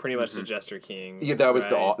Buzzmill pretty much to Jester King. yeah, that was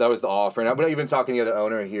right? the offer. And I'm even talking to the other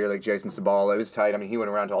owner here, like Jason Sabala. It was tight. I mean, he went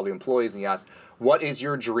around to all the employees and he asked, "What is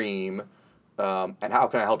your dream, and how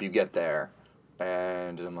can I help you get there?"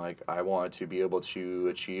 And I'm like, "I want to be able to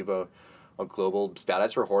achieve a global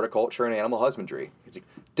status for horticulture and animal husbandry." He's like,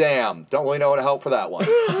 "Damn, don't really know how to help for that one."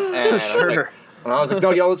 And I was like, "No,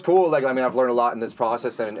 yo, it's cool. Like, I mean, I've learned a lot in this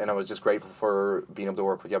process, and I was just grateful for being able to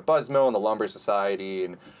work with Buzzmill and the Lumber Society,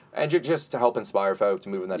 and just to help inspire folk to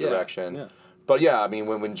move in that direction." yeah. But yeah, I mean,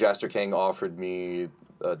 when Jester King offered me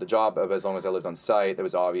the job, as long as I lived on site, it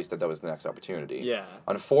was obvious that was the next opportunity. Yeah.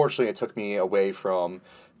 Unfortunately, it took me away from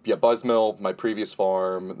Buzzmill, my previous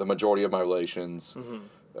farm, the majority of my relations,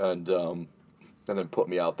 and then put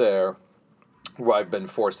me out there, where I've been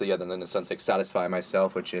forced to, then in a sense, like satisfy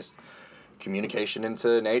myself with just communication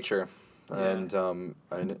into nature, and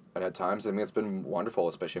at times, I mean, it's been wonderful.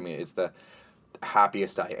 Especially, I mean, it's the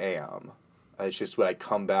happiest I am. It's just when I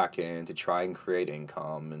come back in to try and create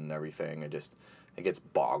income and everything, it gets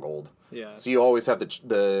boggled. Yeah. So you always have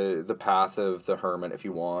the path of the hermit if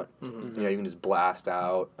you want. You know, you can just blast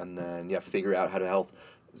out and then figure out how to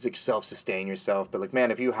self-sustain yourself. But like, man,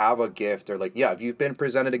 if you have a gift or like, if you've been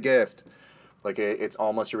presented a gift, like it's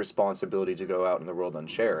almost your responsibility to go out in the world and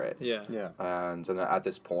share it. Yeah. Yeah. And at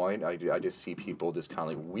this point, I just see people just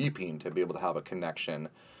kind of like weeping to be able to have a connection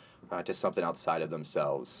to something outside of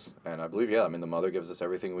themselves. And I believe, I mean, the mother gives us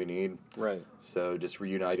everything we need. Right. So just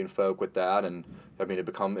reuniting folk with that, and I mean, it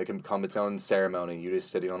can become its own ceremony. You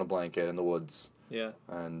just sitting on a blanket in the woods, Yeah.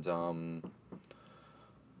 and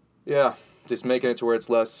just making it to where it's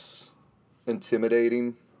less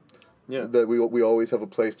intimidating. Yeah. That we always have a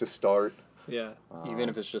place to start. Yeah. Even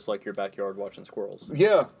if it's just like your backyard watching squirrels.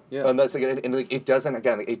 Yeah. Yeah. And that's like, and like, it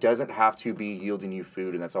doesn't have to be yielding you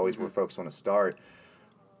food, and that's always where folks want to start.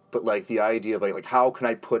 But like the idea of like how can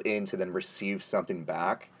I put in to then receive something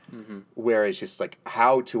back, where it's just like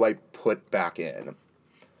how do I put back in.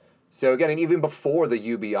 So again, and even before the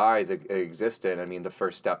UBIs existed, I mean, the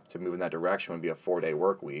first step to move in that direction would be a 4-day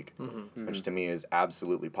work week, which to me is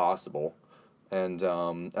absolutely possible. And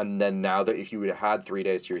then now that if you would have had 3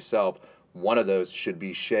 days to yourself, one of those should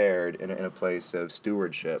be shared in a place of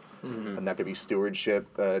stewardship, and that could be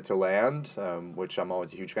stewardship to land, which I'm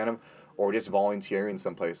always a huge fan of, or just volunteering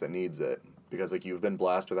someplace that needs it, because like you've been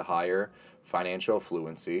blessed with a higher financial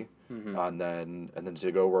fluency, and then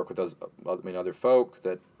to go work with those other folk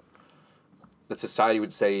that society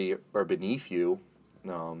would say are beneath you,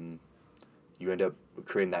 you end up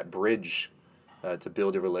creating that bridge to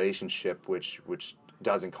build a relationship which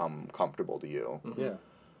doesn't come comfortable to you. Yeah.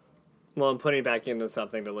 Well, and putting back into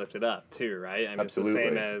something to lift it up too, right? I mean, Absolutely. it's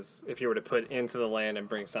the same as if you were to put into the land and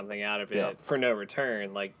bring something out of it Yeah. for no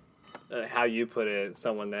return. Like how you put it,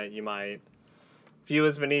 someone that you might view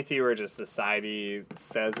as beneath you, or just society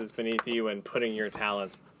says is beneath you, and putting your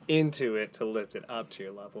talents into it to lift it up to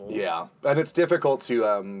your level. Yeah, and it's difficult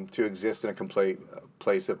to exist in a complete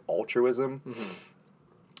place of altruism.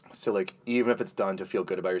 So like, even if it's done to feel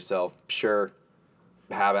good about yourself, sure,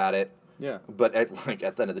 have at it. Yeah. But at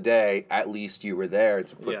the end of the day, at least you were there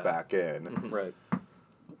to put back in. Right.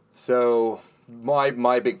 So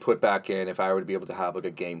my big put back in, if I were to be able to have like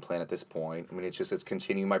a game plan at this point, I mean, it's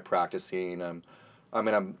continuing my practicing.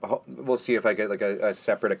 We'll see if I get like a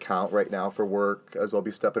separate account right now for work, as I'll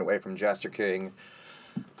be stepping away from Jester King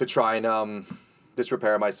to try and just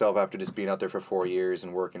repair myself after just being out there for 4 years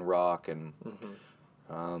and working rock and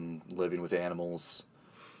living with animals.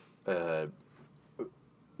 But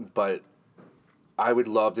I would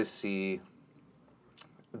love to see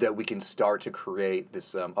that we can start to create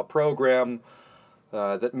this a program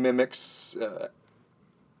that mimics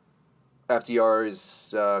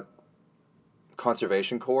FDR's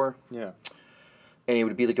Conservation Corps. Yeah. And it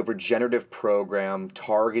would be like a regenerative program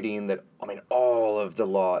targeting that, I mean, all of the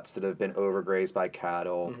lots that have been overgrazed by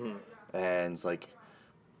cattle and like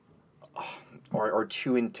are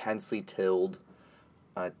too intensely tilled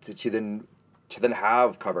to then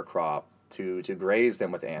have cover crop to graze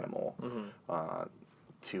them with animal,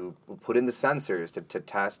 to put in the sensors to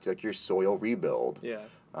test like your soil rebuild, Yeah.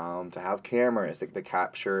 to have cameras that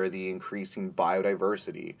capture the increasing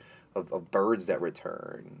biodiversity, of birds that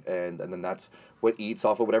return, and then that's what eats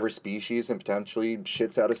off of whatever species and potentially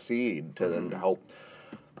shits out a seed to then help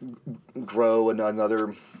grow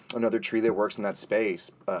another tree that works in that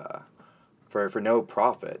space for no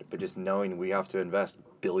profit, but just knowing we have to invest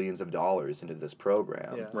billions of dollars into this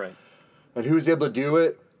program. Yeah. Right. And who's able to do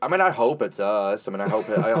it? I mean, I hope it's us. I mean, I hope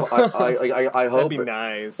I hope That'd be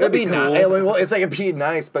nice. That'd be cool. nice. Well, it's like it'd be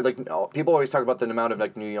nice, but like people always talk about the amount of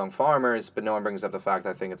like new young farmers, but no one brings up the fact that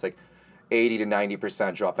I think it's like 80 to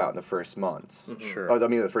 90% drop out in the first months. Sure. I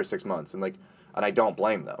mean, the first 6 months, and I don't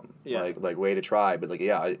blame them. Yeah. Like way to try, but like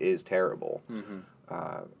yeah, it is terrible.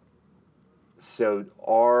 So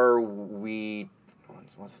are we?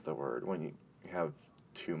 What's the word when you have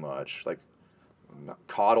too much? Like not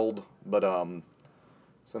coddled, but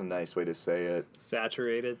it's a nice way to say it.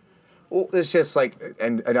 Saturated. Well, it's just like,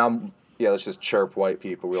 and let's just chirp white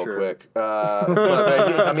people real Sure. quick.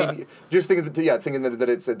 But I mean, just thinking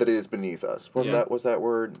that it is beneath us. What's that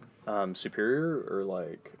word? Superior or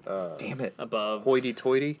like Damn it! Above.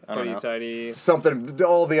 hoity-toity? I don't know. Hoity-toity. Something.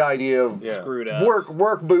 All the idea of Yeah. Screwed up.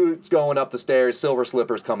 work boots going up the stairs, silver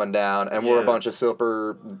slippers coming down, and we're a Yeah. bunch of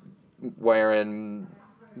silver wearing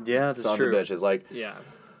Yeah, that's sons true. of bitches. Like, Yeah.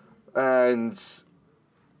 and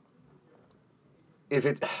if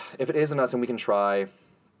it isn't us and we can try,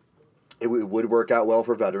 it would work out well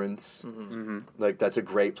for veterans. Like that's a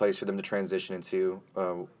great place for them to transition into,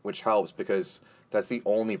 which helps because that's the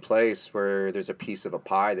only place where there's a piece of a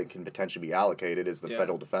pie that can potentially be allocated is the Yeah.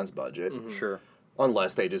 federal defense budget. Sure.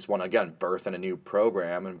 Unless they just want to again birth in a new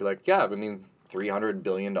program and be like, yeah, I mean $300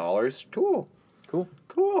 billion, cool,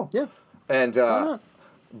 Cool. Yeah. and not?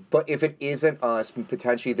 but if it isn't us,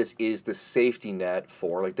 potentially this is the safety net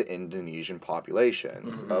for like the Indonesian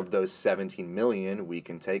populations. Of those 17 million, we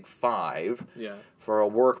can take 5 Yeah. for a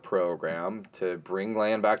work program to bring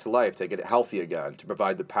land back to life, to get it healthy again, to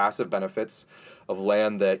provide the passive benefits of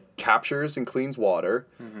land that captures and cleans water,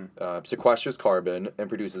 sequesters carbon, and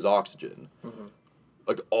produces oxygen.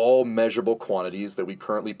 Like all measurable quantities that we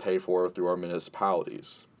currently pay for through our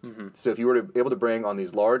municipalities. So if you were able to bring on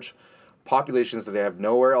these large populations that they have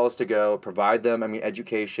nowhere else to go, provide them, I mean,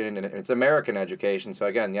 education, and it's American education, so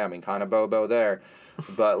again, yeah, I mean, kind of bobo there.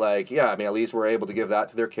 But, like, yeah, I mean, at least we're able to give that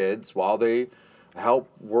to their kids while they help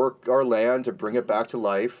work our land to bring it back to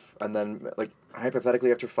life, and then, like,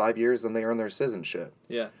 hypothetically, after 5 years, then they earn their citizenship.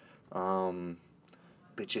 Yeah.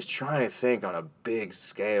 But just trying to think on a big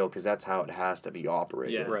scale, because that's how it has to be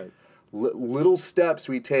operated. Yeah. Right. Little steps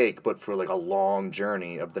we take, but for, like, a long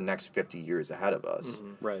journey of the next 50 years ahead of us,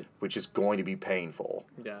 Right. which is going to be painful.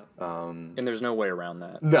 Yeah. And there's no way around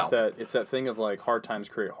that. No. It's that thing of like hard times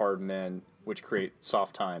create hard men, which create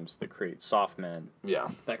soft times that create soft men Yeah.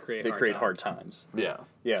 That create that hard create times. hard times. Yeah.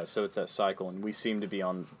 Yeah, so it's that cycle, and we seem to be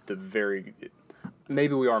on the very.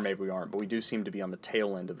 Maybe we are, maybe we aren't, but we do seem to be on the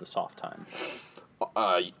tail end of the soft time.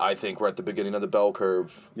 I think we're at the beginning of the bell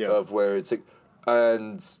curve Yeah. of where it's like,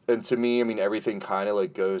 and to me, I mean, everything kind of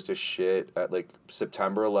like goes to shit at like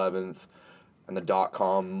September 11th, and the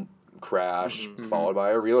 .com crash, followed by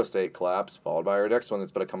a real estate collapse, followed by our next one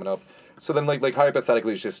that's been coming up. So then, like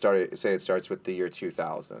hypothetically, it's just say it starts with the year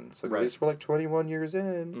 2000. So Right. at least we're like 21 years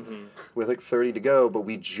in, with like 30 to go, but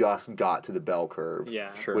we just got to the bell curve,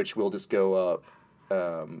 Yeah. Sure. which will just go up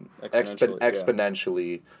Exponentially, yeah.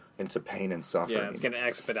 exponentially into pain and suffering. Yeah. It's gonna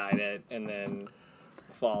expedite it and then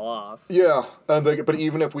fall off. Yeah, and like, but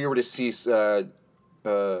even if we were to cease carbon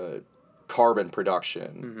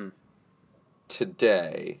production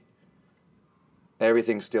today,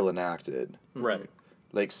 everything's still enacted. Right.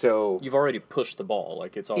 Like so, You've already pushed the ball,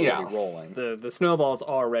 like it's already Yeah. rolling. The snowball's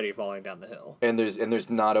already falling down the hill. and there's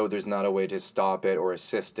not a way to stop it or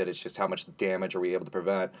assist it. It's just how much damage are we able to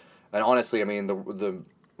prevent. And honestly, I mean, the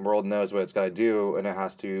world knows what it's got to do, and it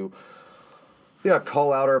has to,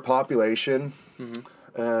 call out our population,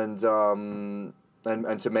 and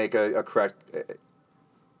to make a correct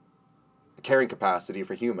carrying capacity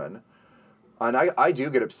for human. And I do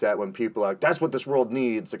get upset when people are like, that's what this world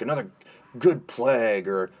needs, like another good plague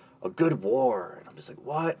or a good war. And I'm just like,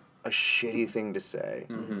 what a shitty thing to say.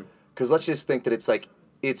 Because let's just think that it's like,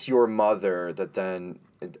 it's your mother that then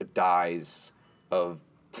dies of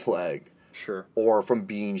plague Sure. or from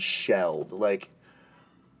being shelled. Like,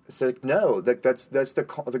 it's like, no, that's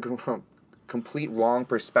the complete wrong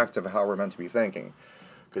perspective of how we're meant to be thinking.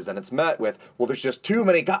 Because then it's met with, well, there's just too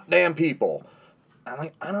many goddamn people. I'm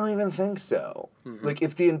like, I don't even think so. Like,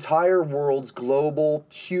 if the entire world's global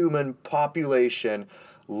human population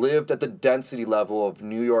lived at the density level of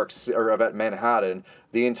New York or of at Manhattan,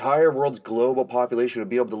 the entire world's global population would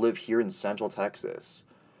be able to live here in Central Texas.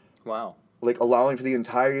 Wow. like allowing for the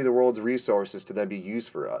entirety of the world's resources to then be used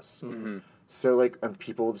for us. So like, and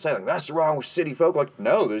people say like, that's wrong with city folk. Like,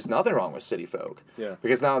 no, there's nothing wrong with city folk. Yeah.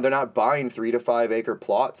 Because now they're not buying 3 to 5 acre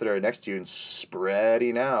plots that are next to you and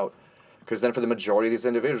spreading out. Because then for the majority of these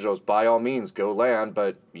individuals, by all means, go land,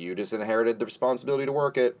 but you just inherited the responsibility to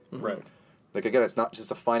work it. Right. Like, again, it's not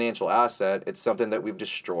just a financial asset. It's something that we've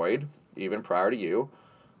destroyed, even prior to you.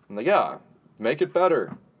 And like, yeah, make it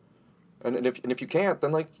better. And if you can't,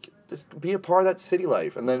 then like, just be a part of that city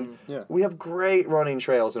life. And then Yeah. we have great running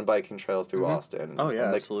trails and biking trails through Austin. Oh yeah,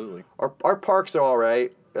 and, like, absolutely. our parks are all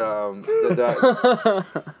right. I'll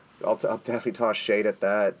definitely toss shade at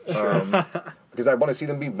that. Because I want to see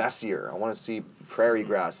them be messier. I want to see prairie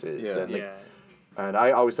grasses. Yeah. And, like, Yeah. and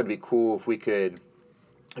I always thought it'd be cool if we could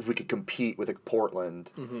compete with like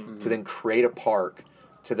Portland to then create a park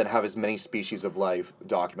to then have as many species of life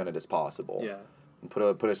documented as possible. Yeah. And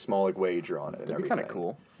put a small like wager on it. That'd be kind of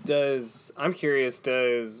cool. I'm curious,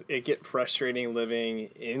 does it get frustrating living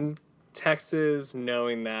in Texas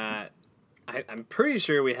knowing that I'm pretty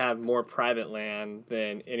sure we have more private land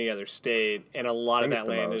than any other state, and a lot of think that it's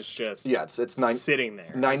the land most. is just Yeah, it's sitting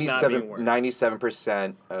there. It's not being worked.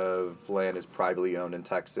 97% of land is privately owned in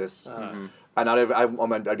Texas. And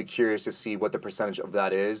I'd be curious to see what the percentage of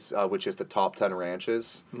that is, which is the top 10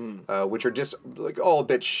 ranches, which are just like all a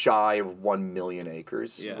bit shy of 1 million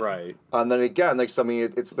acres. Yeah. Right. And then again, like, so, I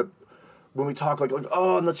mean, it's the, when we talk like,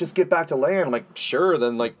 oh, and let's just get back to land, I'm like, sure,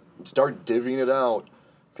 then like start divvying it out.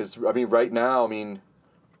 Because, I mean, right now, I mean,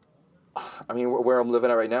 where I'm living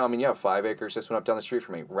at right now, I mean, yeah, 5 acres just went up down the street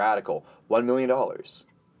from me. Radical. $1 million.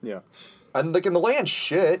 Yeah. And, like, in the land,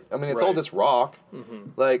 shit. I mean, it's all Right. just rock.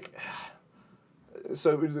 Like,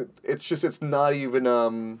 so it's not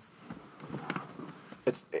even,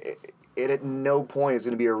 it at no point is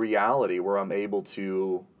going to be a reality where I'm able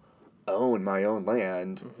to own my own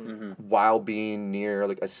land while being near,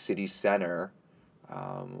 like, a city center.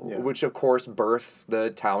 Which of course births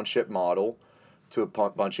the township model to a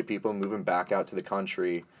bunch of people moving back out to the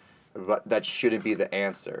country, but that shouldn't be the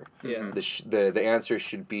answer. Yeah. The answer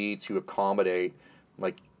should be to accommodate,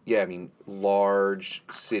 like, yeah, I mean, large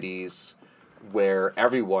cities where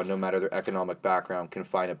everyone, no matter their economic background, can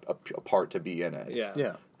find a part to be in it. Yeah.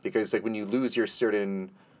 Yeah. Because like when you lose your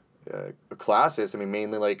certain classes, I mean,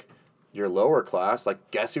 mainly like your lower class,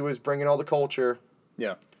 like guess who was bringing all the culture?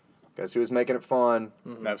 Yeah. Guess who was making it fun?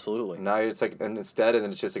 Absolutely. Now it's like, and instead, and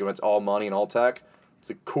then it's just like, when it's all money and all tech, it's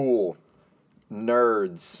like, cool,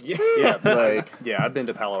 nerds. Yeah. Like, Yeah. I've been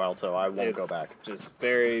to Palo Alto. I won't go It's back. just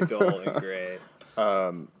very dull and gray.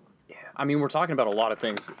 I mean, we're talking about a lot of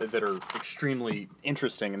things that are extremely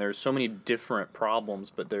interesting, and there's so many different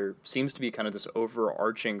problems, but there seems to be kind of this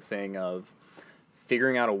overarching thing of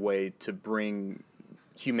figuring out a way to bring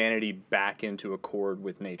humanity back into accord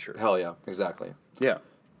with nature. hell yeah, exactly. Yeah.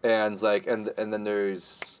 And like, and then there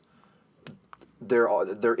is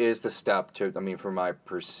the step to, I mean, for my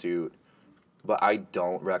pursuit, but I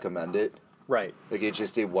don't recommend it. Right. Like,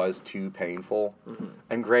 it was too painful.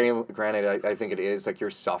 And granted, I think it is like your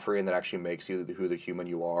suffering that actually makes you who the human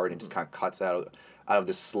you are, and it just kind of cuts out of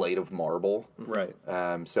the slate of marble. Right.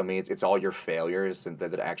 So I mean, it's all your failures and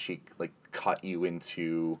that actually like cut you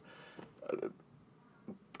into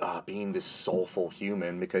being this soulful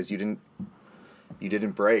human, because you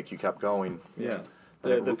didn't break, you kept going. Yeah.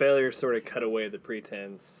 The failures sort of cut away the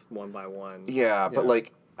pretense one by one. Yeah, but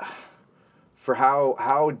like, for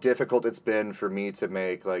how difficult it's been for me to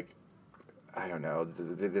make, like, I don't know,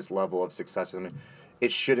 this level of success. I mean,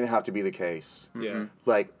 it shouldn't have to be the case. Yeah.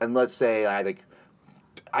 Like, and let's say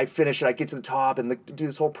I finish it, I get to the top and do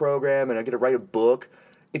this whole program, and I get to write a book.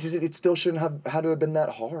 It still shouldn't have had to have been that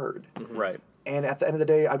hard. Right. And at the end of the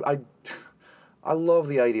day, I love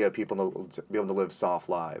the idea of people to be able to live soft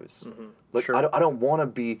lives. Like, Sure. I don't want to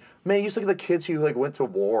be, man, you just look at the kids who like went to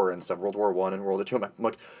war and stuff, World War I and World War II. I'm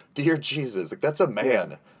like, dear Jesus, like, that's a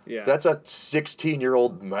man. Yeah. That's a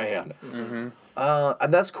 16-year-old man.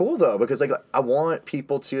 And that's cool though, because like I want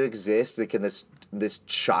people to exist like in this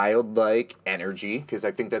childlike energy, because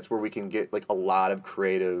I think that's where we can get like a lot of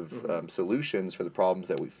creative solutions for the problems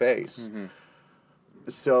that we face.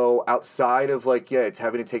 So outside of like, it's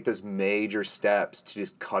having to take those major steps to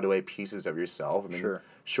just cut away pieces of yourself. I mean, Sure.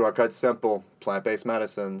 Shortcut simple, plant-based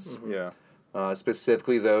medicines. Yeah.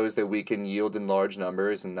 Specifically those that we can yield in large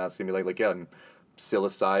numbers, and that's gonna be like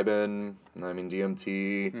psilocybin, I mean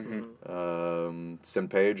DMT, San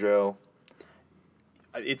Pedro.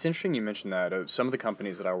 It's interesting you mentioned that. Some of the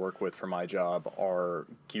companies that I work with for my job are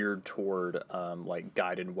geared toward like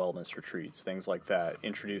guided wellness retreats, things like that,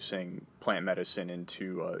 introducing plant medicine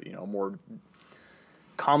into a more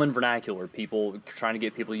common vernacular. People trying to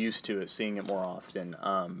get people used to it, seeing it more often.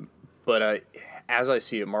 But as I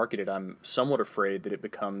see it marketed, I'm somewhat afraid that it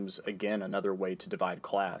becomes, again, another way to divide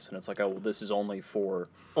class. And it's like, oh, well, this is only for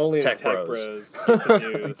Only tech the tech bros. bros get to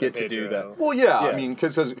do, the San Get to do Pedro. that. Well, yeah, Yeah. I mean,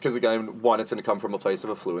 because again, one, it's going to come from a place of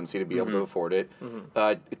affluency to be able to afford it.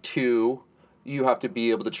 Two, you have to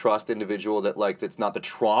be able to trust the individual that that's not the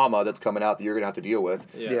trauma that's coming out that you're going to have to deal with.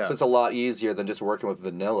 Yeah. So it's a lot easier than just working with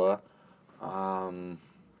vanilla.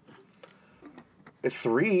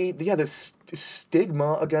 Three, the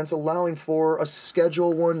stigma against allowing for a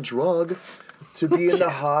Schedule I drug to be in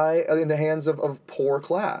the hands of poor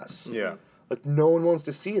class. Yeah. Like, no one wants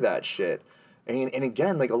to see that shit. And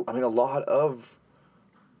again, a lot of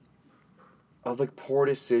poor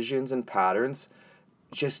decisions and patterns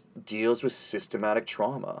just deals with systematic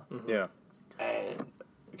trauma. Yeah. And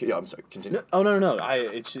yeah, I'm sorry, continue. No.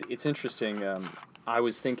 It's interesting. I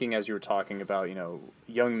was thinking as you were talking about,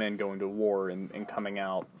 young men going to war and coming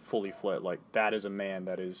out fully fledged, like that is a man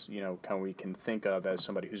that is, we can think of as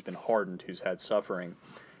somebody who's been hardened, who's had suffering.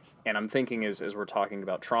 And I'm thinking as we're talking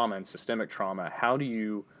about trauma and systemic trauma, how do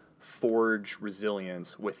you forge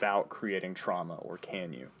resilience without creating trauma, or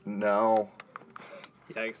can you? No.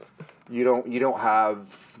 Yikes. You don't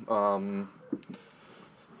have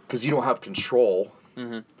because you don't have control.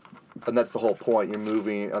 And that's the whole point. You're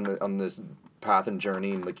moving on this path and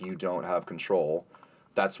journey, and you don't have control.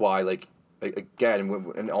 That's why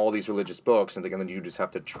again in all these religious books, and then you just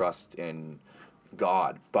have to trust in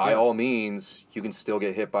God. By all means, you can still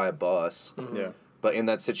get hit by a bus. Yeah. But in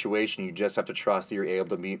that situation, you just have to trust that you're able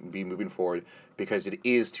to be moving forward, because it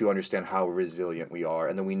is to understand how resilient we are,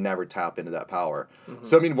 and then we never tap into that power.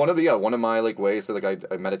 So I mean, one of my ways that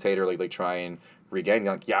I meditate or try and regain,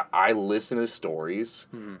 I listen to stories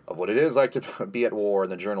of what it is like to be at war,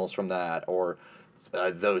 and the journals from that, or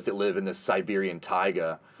those that live in the Siberian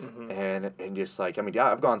taiga, and just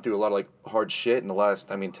I've gone through a lot of hard shit in the last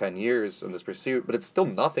 10 years in this pursuit, but it's still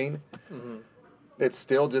nothing. It's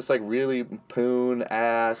still just really poon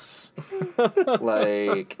ass.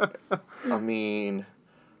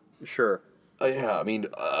 Sure.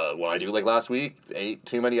 What I do last week, ate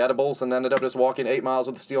too many edibles and ended up just walking 8 miles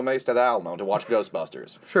with a steel mace to the Alamo to watch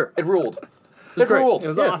Ghostbusters. Sure. It ruled. It great. ruled. It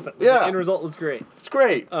was awesome. Yeah. The end result was great. It's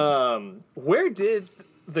great. Where did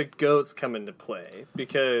the goats come into play?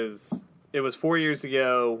 Because it was 4 years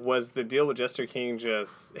ago. Was the deal with Jester King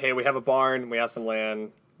just, hey, we have a barn, we have some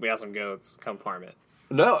land, we have some goats, come farm it?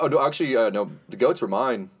 No, actually, no. The goats were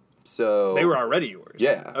mine. So They were already yours.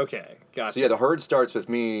 Yeah. Okay, gotcha. So yeah, the herd starts with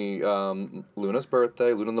me. Luna's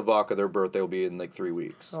birthday, Luna and the Vaca, their birthday will be in 3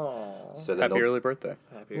 weeks. Aw, So then Happy they'll- early birthday.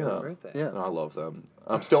 happy early birthday. Yeah. I love them.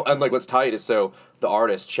 I'm still, and what's tight is, so the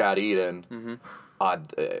artist Chad Eden, I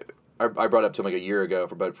brought up to him a year ago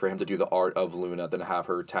for him to do the art of Luna, then have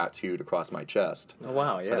her tattooed across my chest. Oh,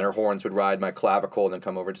 wow, And their horns would ride my clavicle and then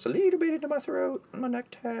come over just a little bit into my throat, and my neck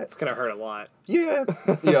tat. It's gonna hurt a lot. Yeah,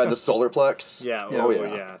 the solar plex. Yeah. Oh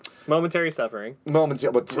yeah. yeah. Momentary suffering. Moments,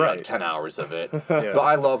 but Right. 10 hours of it. But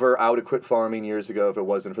I love her. I would have quit farming years ago if it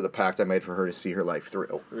wasn't for the pact I made for her to see her life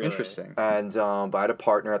through. Really. Interesting. And but I had a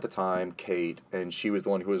partner at the time, Kate, and she was the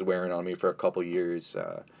one who was wearing on me for a couple years,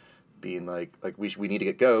 being like we need to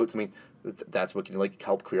get goats. I mean, that's what can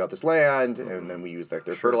help clear out this land, and then we use their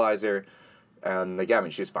fertilizer,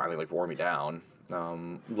 and she's finally wore me down.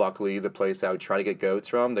 Luckily, the place I would try to get goats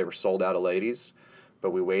from, they were sold out of ladies, but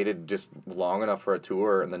we waited just long enough for a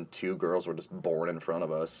tour, and then 2 girls were just born in front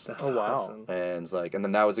of us. That's wow. awesome. And and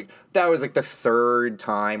then that was the third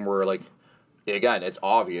time where again, it's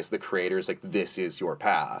obvious the creator's this is your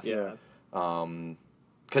path. Yeah.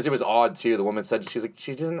 Because it was odd too. The woman said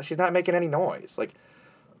she's not making any noise.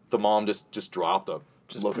 The mom just dropped them.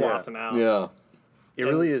 Just plopped them out. Yeah. It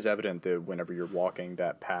really is evident that whenever you're walking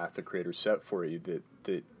that path the creator set for you, that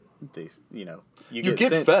they, you get get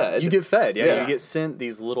sent, fed. You get fed, yeah. Yeah. You get sent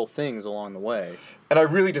these little things along the way. And I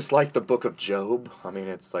really dislike the Book of Job. I mean,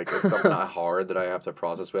 it's it's something hard that I have to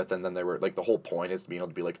process with. And then they were the whole point is being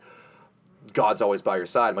able to be God's always by your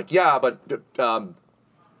side. I'm yeah, but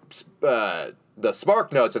the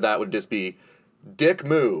spark notes of that would just be dick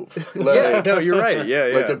move. Yeah, no, you're right.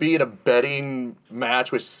 Yeah. To be in a betting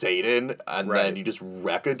match with Satan, and Right. then you just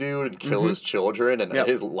wreck a dude and kill his children and Yep.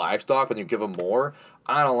 his livestock, and you give him more.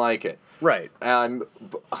 I don't like it. Right. And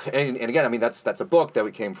again, that's a book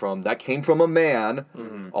that came from a man,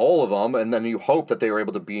 all of them, and then you hope that they were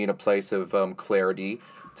able to be in a place of clarity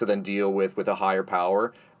to then deal with a higher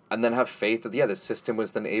power, and then have faith that the system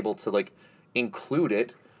was then able to include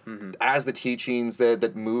it as the teachings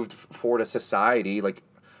that moved forward a society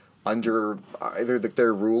under either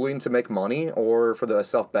their ruling to make money or for the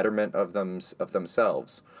self-betterment of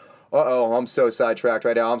themselves. Uh-oh, I'm so sidetracked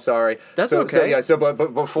right now. I'm sorry. That's okay. So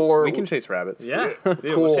but before We can chase rabbits. Yeah,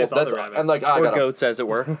 dude, cool. we'll chase all That's the rabbits. and like Or goats, as it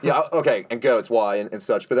were. yeah, okay, and goats, why, and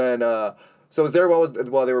such. But then, so I was there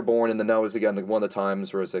while they were born, and then that was, again, like, one of the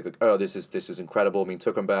times where it's like, oh, this is incredible. I mean,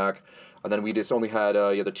 took them back, and then we just only had,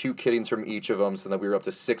 the 2 kittings from each of them, so then we were up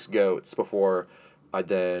to 6 goats before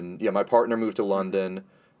my partner moved to London,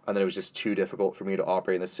 and then it was just too difficult for me to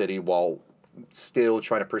operate in the city while still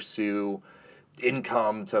trying to pursue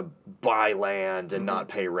income to buy land and not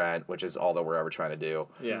pay rent, which is all that we're ever trying to do.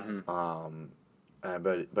 Yeah.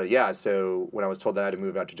 But yeah, so when I was told that I had to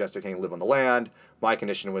move out to Jester King and live on the land, my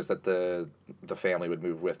condition was that the family would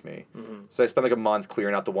move with me. So I spent like a month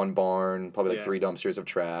clearing out the one barn, probably like 3 dumpsters of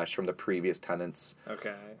trash from the previous tenants.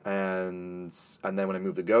 Okay. And then when I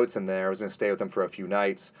moved the goats in there, I was going to stay with them for a few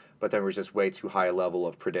nights, but then there was just way too high a level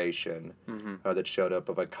of predation that showed up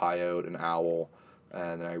of a coyote, an owl,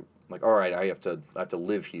 and then I'm like, all right, I have to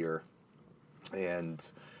live here. And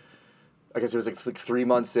I guess it was like 3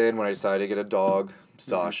 months in when I decided to get a dog,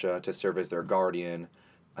 Sasha, to serve as their guardian.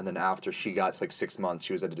 And then after she got to like 6 months,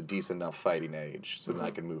 she was at a decent enough fighting age, so then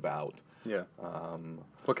I could move out. Yeah.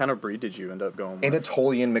 What kind of breed did you end up going with?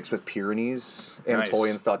 Anatolian mixed with Pyrenees. Nice.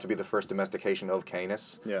 Anatolian's thought to be the first domestication of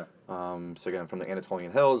Canis. Yeah. So again, from the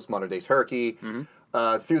Anatolian hills, modern-day Turkey.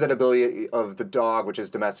 Through that ability of the dog, which is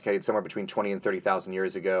domesticated somewhere between 20 and 30,000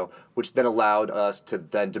 years ago, which then allowed us to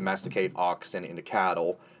then domesticate oxen into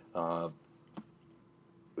cattle,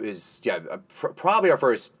 is probably our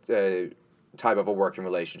first type of a working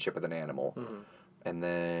relationship with an animal. And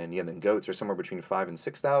then goats are somewhere between 5,000 and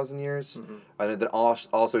 6,000 years, and then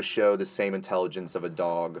also show the same intelligence of a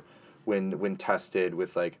dog when tested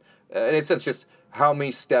with, like, in a sense, just how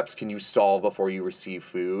many steps can you solve before you receive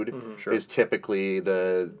food Sure. is typically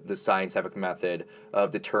the scientific method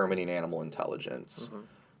of determining animal intelligence.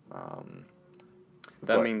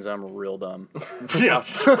 That But- means I'm real dumb. Yeah.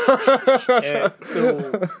 And so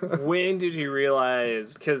when did you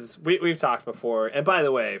realize, because we've talked before, and by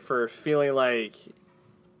the way, for feeling like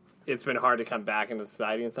it's been hard to come back into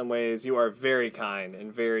society in some ways, you are very kind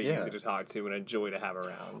and very Yeah. easy to talk to and a joy to have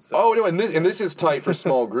around. So Oh no, and this is tight for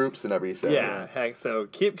small groups and everything. yeah, heck, so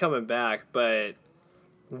keep coming back, but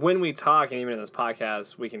when we talk, and even in this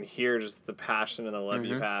podcast, we can hear just the passion and the love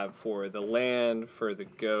you have for the land, for the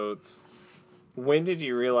goats. When did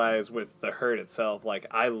you realize with the herd itself, like,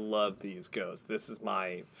 I love these goats, this is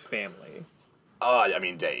my family? I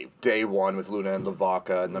mean, day one with Luna and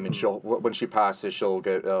Lavaca, and I mean, when she passes, she'll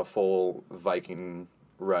get full Viking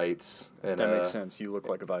rights. And, That makes sense. You look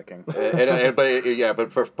like a Viking.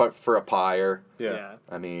 but for a pyre. Yeah.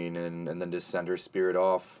 I mean, and then just send her spirit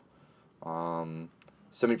off. So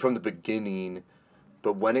I mean, from the beginning,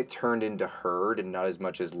 but when it turned into herd and not as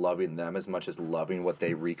much as loving them as much as loving what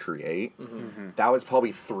they recreate, that was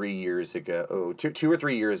probably 3 years ago. Oh, 2 or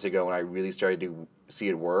 3 years ago when I really started to see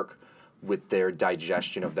it work with their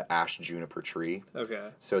digestion of the ash juniper tree. Okay.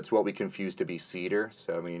 So it's what we confuse to be cedar.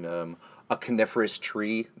 So I mean, a coniferous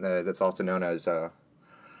tree that's also known as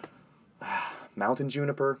mountain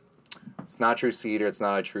juniper. It's not true cedar. It's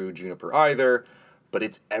not a true juniper either. But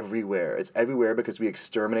it's everywhere. It's everywhere because we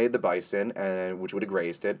exterminated the bison, which would have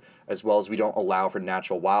grazed it, as well as we don't allow for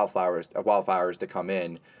natural wildflowers to come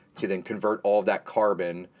in to then convert all of that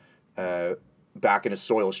carbon back into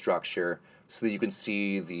soil structure so that you can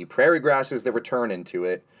see the prairie grasses that return into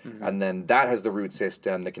it, and then that has the root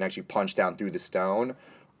system that can actually punch down through the stone,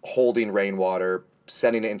 holding rainwater,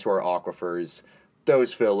 sending it into our aquifers.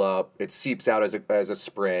 Those fill up. It seeps out as a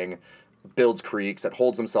spring, builds creeks that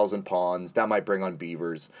holds themselves in ponds. That might bring on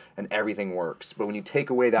beavers, and everything works. But when you take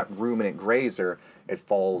away that ruminant grazer, it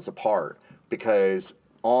falls apart because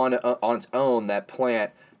on its own, that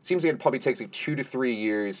plant, it seems like it probably takes like 2 to 3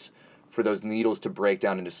 years for those needles to break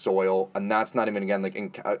down into soil, and that's not even, again, like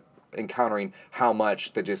encountering how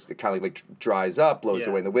much that just kind of like dries up, blows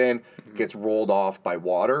away in the wind, gets rolled off by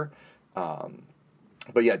water.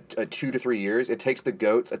 But yeah, 2 to 3 years. It takes the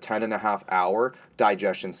goats a 10.5-hour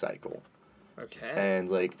digestion cycle. Okay. And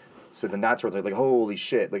like, so then that's where they're like, holy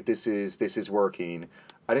shit, like this is working,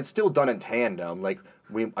 and it's still done in tandem. Like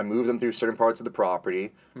I move them through certain parts of the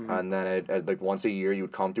property, and then at like once a year you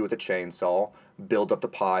would come through with a chainsaw, build up the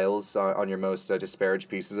piles on your most disparaged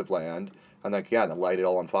pieces of land, and then then light it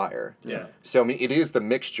all on fire. Yeah. So I mean, it is the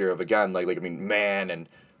mixture of, again, like I mean, man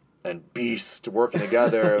and beast working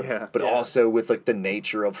together, but also with like the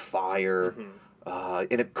nature of fire,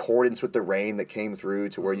 in accordance with the rain that came through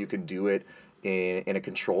to where you can do it in a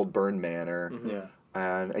controlled burn manner.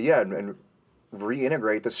 And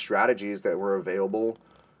reintegrate the strategies that were available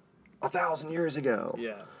 1,000 years ago.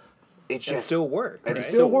 Yeah. It It just still works. It right?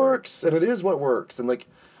 still works, and it is what works. And like,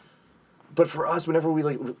 but for us, whenever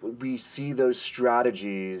we see those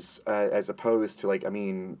strategies, as opposed to like, I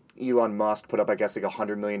mean, Elon Musk put up, I guess, like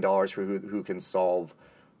 $100 million for who can solve.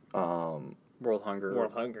 World hunger.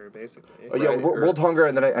 World hunger, basically. Yeah, Right, world hunger,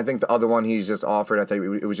 and then I think the other one he's just offered. I think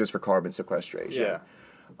it was just for carbon sequestration.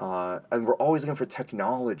 Yeah. And we're always looking for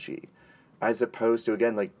technology, as opposed to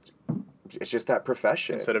again like, it's just that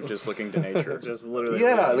profession. Instead of just looking to nature. Just literally.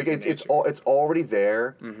 Yeah, living like into it's nature. it's already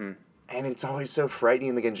there, and it's always so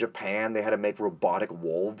frightening. Like in Japan, they had to make robotic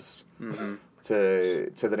wolves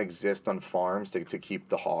to then exist on farms to keep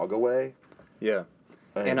the hog away. Yeah.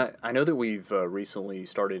 And I know that we've recently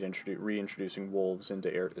started reintroducing wolves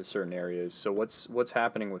into certain areas. So what's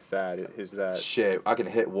happening with that? Is that Shit, I can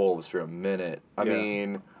hit wolves for a minute. I Yeah.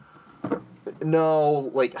 mean,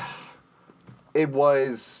 no, like it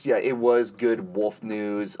was good wolf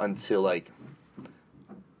news until like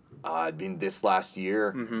I mean this last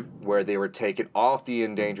year where they were taken off the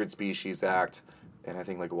Endangered Species Act, and I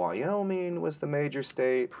think like Wyoming was the major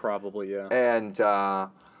state. probably And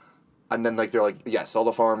then like they're like, yes, all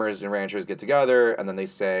the farmers and ranchers get together, and then they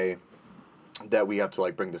say that we have to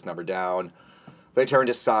like bring this number down. They turn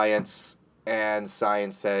to science, and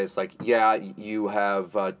science says like, yeah, you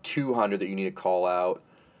have 200 that you need to call out,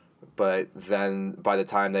 but then by the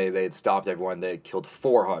time they had stopped everyone, they had killed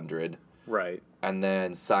 400, right? and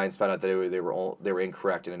then science found out that they were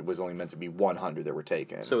incorrect, and it was only meant to be 100 that were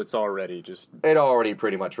taken. So it's already just It already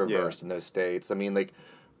pretty much reversed in those states. I mean, like,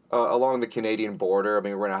 along the Canadian border, I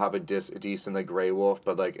mean, we're going to have a decent, like, gray wolf,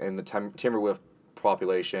 but, like, in the timber wolf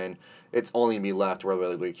population, it's only going to be left where,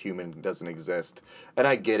 like, human doesn't exist. And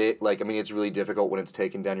I get it. Like, I mean, it's really difficult when it's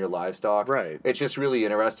taking down your livestock. Right. It's just really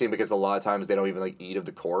interesting because a lot of times they don't even, like, eat of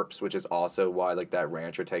the corpse, which is also why, like, that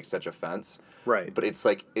rancher takes such offense. right. But it's,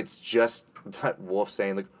 like, it's just that wolf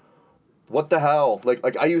saying, like, what the hell?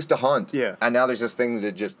 Like I used to hunt. Yeah. And now there's this thing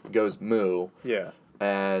that just goes moo. yeah.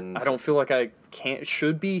 And I don't feel like I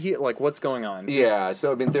should be here. Like, what's going on? yeah,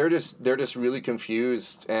 so I mean they're just really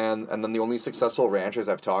confused, and then the only successful ranchers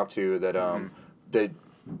I've talked to that that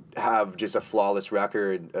have just a flawless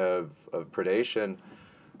record of predation,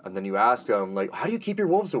 and then you ask them like, how do you keep your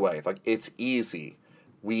wolves away? Like, it's easy,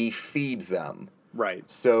 we feed them. Right.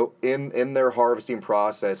 So in their harvesting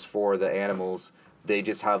process for the animals, they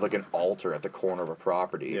just have like an altar at the corner of a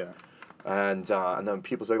property. Yeah. And then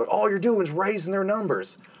people say like, all you're doing is raising their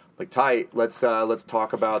numbers. Like, tight. Let's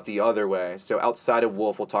talk about the other way. So outside of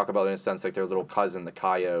wolf, we'll talk about in a sense like their little cousin, the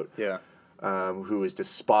coyote, Yeah. who is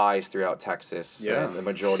despised throughout Texas Yeah. and the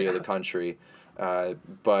majority of the country.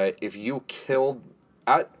 But if you killed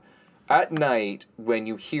at night when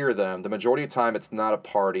you hear them, the majority of the time it's not a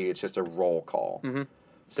party; it's just a roll call. They're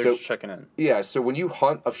So just checking in. yeah, so when you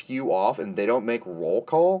hunt a few off and they don't make roll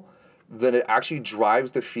call, then it actually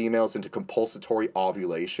drives the females into compulsory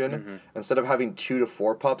ovulation. Instead of having 2 to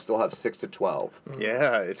 4 pups, they'll have 6 to 12.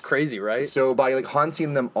 Yeah, it's crazy, right? So by like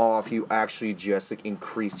hunting them off, you actually just like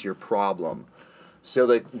increase your problem. So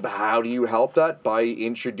like, how do you help that? By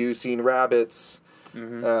introducing rabbits,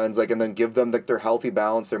 and it's like, and then give them like their healthy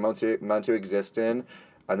balance they're meant to exist in,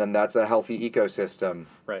 and then that's a healthy ecosystem.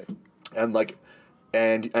 Right. And like,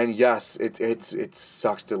 and yes, it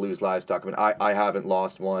sucks to lose livestock. I mean, I haven't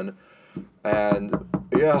lost one, and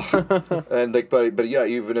yeah, and like, but yeah,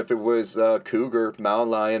 even if it was cougar, mountain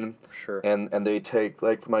lion, Sure. and they take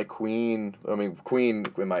like my queen. I mean, queen,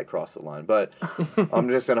 we might cross the line, but I'm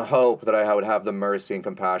just gonna hope that I would have the mercy and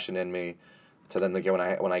compassion in me to then like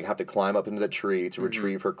when I have to climb up into the tree to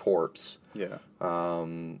retrieve her corpse, Yeah.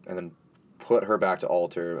 and then put her back to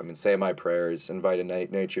altar. I mean, say my prayers, invite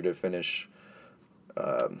nature to finish.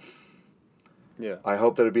 Yeah. I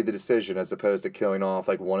hope that would be the decision as opposed to killing off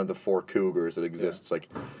like one of the 4 cougars that exists like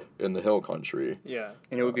in the hill country. Yeah.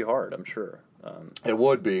 And it would be hard, I'm sure. It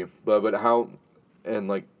would be, but how, and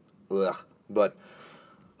like, ugh, but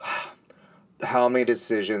how many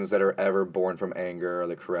decisions that are ever born from anger are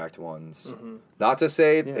the correct ones? Not to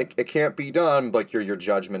say it can't be done, but your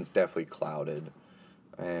judgment's definitely clouded.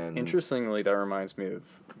 And Interestingly, that reminds me of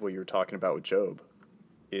what you were talking about with Job,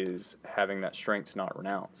 is having that strength to not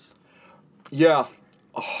renounce. yeah,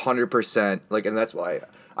 100%. Like, and that's why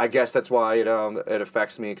I guess that's why it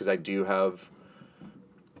affects me, because I do have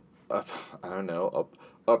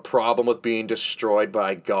a problem with being destroyed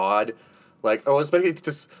by God. Like, especially it's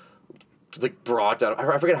just like brought down.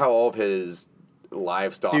 I forget how all of his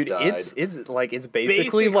livestock Dude, died. it's like it's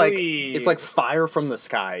basically like it's like fire from the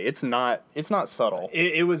sky. It's not subtle.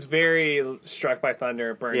 It was very struck by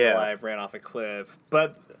thunder, burned Yeah. alive, ran off a cliff.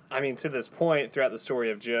 But, I mean, to this point, throughout the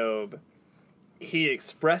story of Job, he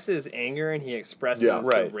expresses anger and he expresses Yeah. the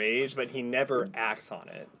Right. rage, but he never acts on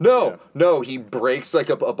it. No, he breaks like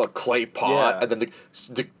a clay pot, Yeah. and then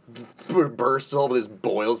the bursts over, this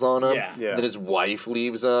boils on him. Yeah. Yeah. Then his wife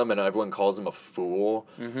leaves him, and everyone calls him a fool.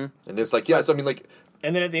 Mm-hmm. And it's like, so I mean, like,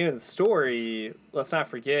 And then at the end of the story, let's not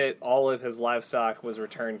forget, all of his livestock was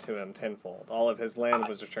returned to him tenfold. All of his land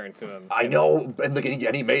was returned to him. I know, and like,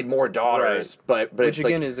 and he made more daughters, but Which it's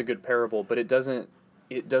again like, is a good parable, but it doesn't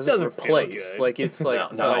Doesn't feel replace. good. Like it's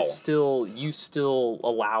like No. you still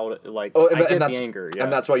allowed like oh, I get that's, the anger, yeah.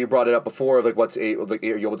 and that's why you brought it up before. Of like, are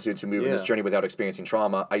you able to move in this Yeah. journey without experiencing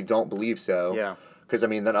trauma? I don't believe so. Yeah. Because I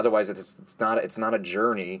mean, then otherwise it's not a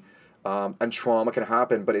journey. And trauma can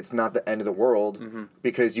happen, but it's not the end of the world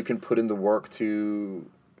because you can put in the work to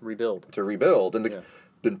rebuild. rebuild and Yeah.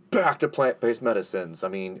 then back to plant-based medicines. I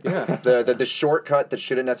mean, Yeah. the shortcut that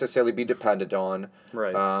shouldn't necessarily be dependent on.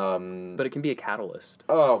 Right. But it can be a catalyst.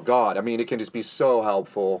 Oh God, I mean, it can just be so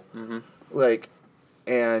helpful. Like,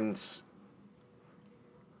 and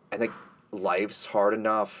like life's hard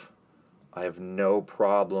enough. I have no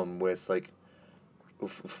problem with like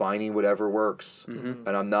finding whatever works, and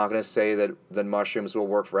I'm not gonna say that mushrooms will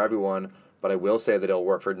work for everyone, but I will say that it'll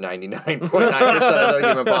work for 99.9% of the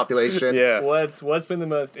human population. What's been the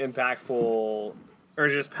most impactful or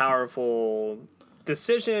just powerful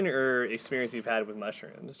decision or experience you've had with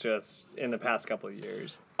mushrooms just in the past couple of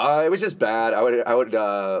years? It was just bad. I would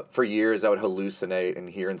for years I would hallucinate and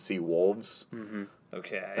hear and see wolves.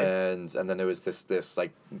 Okay. And then there was this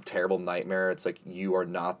like terrible nightmare. It's like you are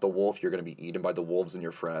not the wolf. You're gonna be eaten by the wolves and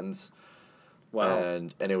your friends. Wow.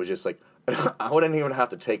 And it was just like I wouldn't even have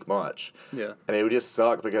to take much. Yeah. And it would just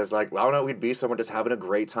suck because like I don't know, we'd be somewhere just having a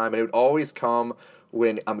great time, and it would always come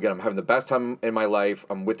when I'm having the best time in my life.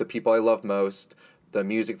 I'm with the people I love most. The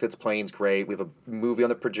music that's playing is great. We have a movie on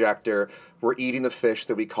the projector. We're eating the fish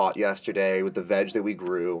that we caught yesterday with the veg that we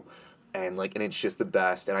grew. And it's just the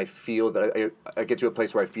best. And I feel that I get to a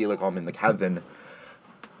place where I feel like I'm in like heaven.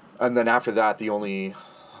 And then after that, the only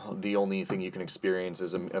thing you can experience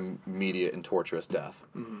is immediate and torturous death.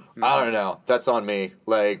 I don't know. That's on me.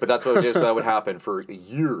 But that's what would happen for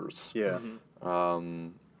years. Yeah.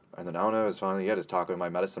 And then I don't know. It was finally just talking to my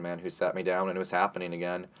medicine man who sat me down, and it was happening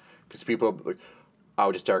again. Because people, I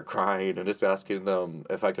would just start crying and just asking them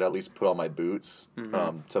if I could at least put on my boots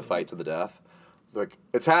to fight to the death. Like,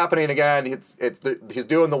 it's happening again. He's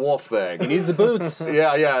doing the wolf thing. He needs the boots.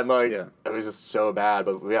 Yeah, and Yeah. it was just so bad.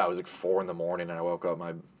 But yeah, it was like 4 a.m. and I woke up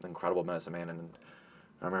my incredible medicine man, and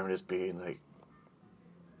I remember just being like,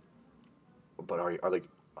 "But are like,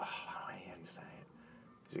 how do you say it?"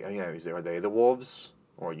 He's like, "Yeah." He's like, "Are they the wolves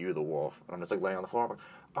or are you the wolf?" And I'm just like laying on the floor. I'm like,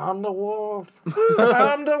 "I'm the wolf.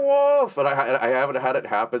 I'm the wolf." And I haven't had it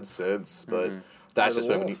happen since, but that's You're just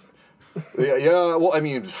the been when you. wolf. Yeah, well, I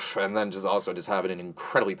mean, and then just also just having an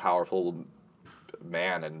incredibly powerful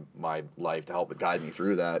man in my life to help guide me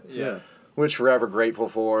through that. Yeah. Which forever grateful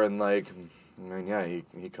for, and I mean, yeah,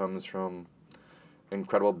 he comes from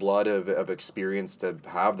incredible blood of experience to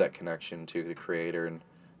have that connection to the creator, and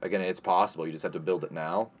again, it's possible. You just have to build it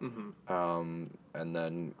now. And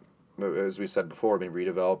then, as we said before, I mean,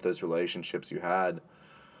 redevelop those relationships you had,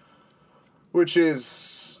 which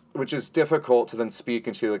is difficult to then speak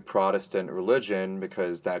into like Protestant religion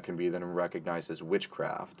because that can be then recognized as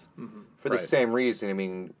witchcraft. For the Right. same reason, I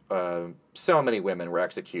mean, so many women were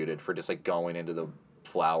executed for just like going into the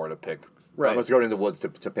flower to pick. Right. Almost going into the woods to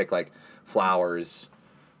pick like flowers,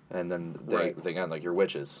 and then they Right. think, like, you're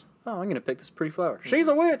witches. Oh, I'm gonna pick this pretty flower. She's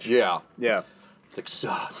a witch. Yeah. Yeah. Like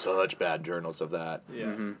such bad journals of that.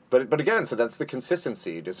 Yeah. But again, so that's the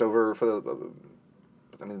consistency. Just over for the,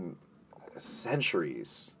 I mean,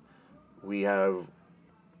 centuries, we have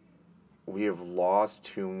lost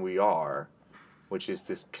whom we are, which is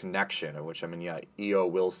this connection, of which, I mean, yeah, E.O.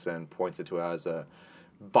 Wilson points it to as a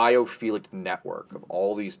biophilic network of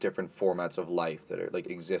all these different formats of life that are like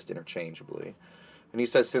exist interchangeably. And he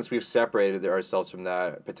says since we've separated ourselves from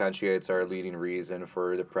that, it potentiates our leading reason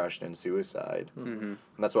for depression and suicide. And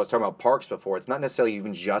that's what I was talking about parks before. It's not necessarily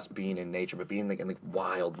even just being in nature, but being in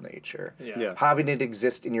wild nature. Yeah. Having it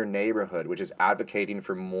exist in your neighborhood, which is advocating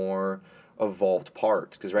for more evolved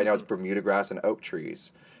parks. Because right now it's Bermuda grass and oak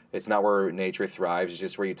trees. It's not where nature thrives. It's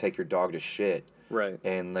just where you take your dog to shit. Right.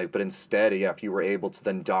 And but instead, yeah, if you were able to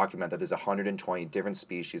then document that there's 120 different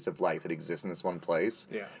species of life that exist in this one place,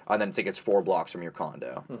 Yeah. and then it's like it's 4 blocks from your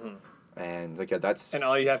condo, and like that's And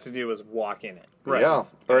all you have to do is walk in it. yeah,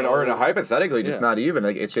 Just or go- hypothetically, just Yeah. not even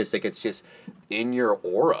like it's just in your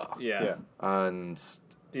aura, Yeah. Yeah. and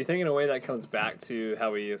Do you think in a way that comes back to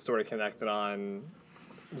how we sort of connected on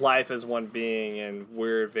life is one being, and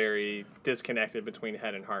we're very disconnected between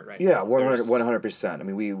head and heart right now. Yeah, There's- 100%. I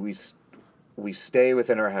mean, we stay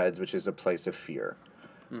within our heads, which is a place of fear.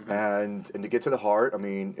 And to get to the heart, I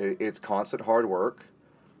mean, it's constant hard work,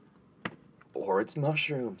 or it's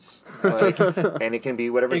mushrooms. Like, and it can be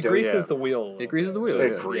whatever. It greases the wheel. It greases the wheel,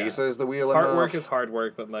 It yeah. greases the wheel. Hard enough. work is hard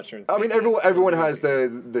work, but mushrooms. I mean, make it everyone easy. has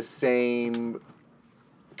the same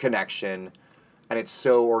connection, and it's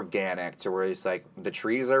so organic to where it's like the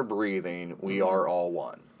trees are breathing. We are all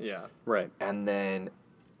one. Yeah. Right. And then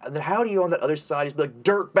how do you on that other side just be like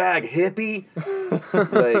dirtbag hippie?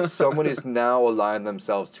 Like someone is now aligned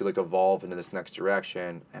themselves to like evolve into this next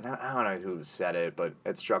direction. And I don't know who said it, but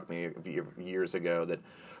it struck me years ago that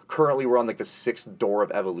currently we're on like the 6th door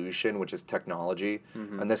of evolution, which is technology,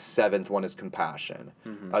 and the 7th one is compassion.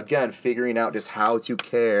 Again, figuring out just how to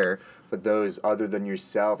care for those other than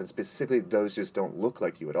yourself, and specifically those just don't look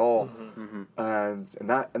like you at all. And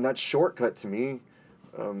that shortcut to me.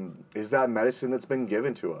 Is that medicine that's been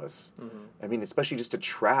given to us. I mean, especially just to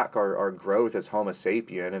track our growth as Homo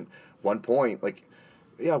sapien. And one point, like,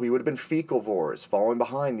 yeah, we would have been fecalvores, following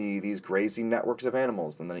behind these grazing networks of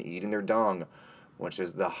animals and then eating their dung, which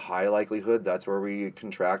is the high likelihood that's where we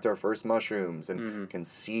contract our first mushrooms and can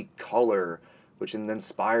see color, which then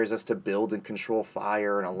inspires us to build and control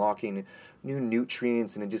fire and unlocking new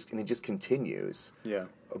nutrients, and it just continues. Yeah.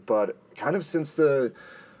 But kind of since the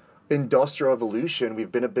industrial evolution,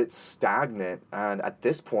 we've been a bit stagnant, and at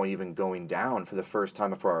this point even going down for the first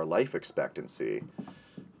time for our life expectancy.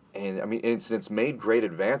 And I mean, it's made great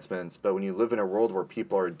advancements, but when you live in a world where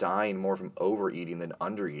people are dying more from overeating than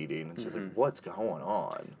undereating, it's just like, what's going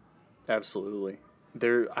on? Absolutely.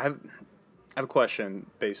 I have a question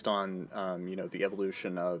based on the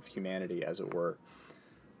evolution of humanity, as it were.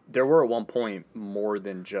 There were at one point more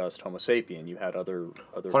than just Homo sapien. You had other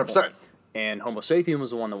 100%. And Homo sapien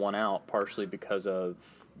was the one that won out, partially because of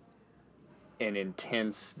an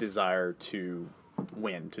intense desire to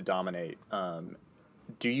win, to dominate.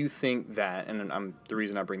 Do you think that, and the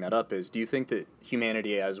reason I bring that up is, do you think that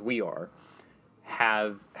humanity as we are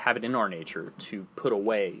have it in our nature to put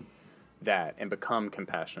away that and become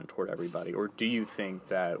compassionate toward everybody? Or do you think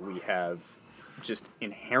that we have just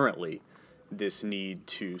inherently this need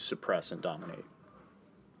to suppress and dominate?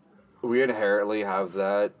 We inherently have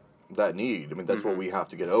that need. I mean, that's what we have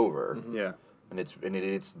to get over. Yeah. And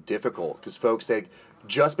it's difficult because folks say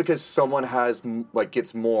just because someone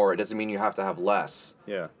gets more, it doesn't mean you have to have less.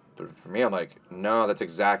 Yeah. But for me, I'm like, no, that's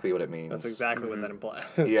exactly what it means. That's exactly what that implies.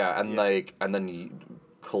 Yeah, and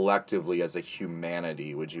collectively as a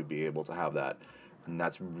humanity, would you be able to have that? And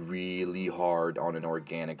that's really hard on an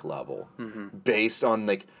organic level, based on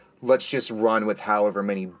let's just run with however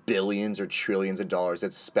many billions or trillions of dollars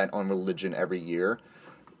that's spent on religion every year.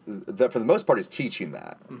 That for the most part is teaching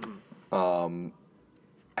that. And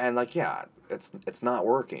it's not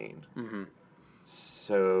working.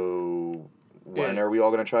 So when are we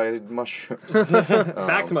all going to try mushrooms?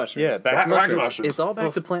 Back to mushrooms. Yeah, back to back to mushrooms. mushrooms. It's all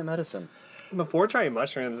back to plant medicine. Before trying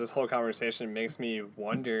mushrooms, this whole conversation makes me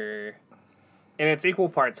wonder, and it's equal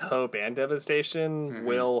parts hope and devastation.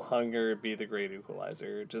 Will hunger be the great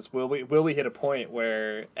equalizer? Just will we hit a point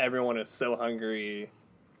where everyone is so hungry,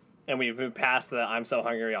 and we've moved past the "I'm so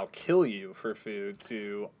hungry I'll kill you" for food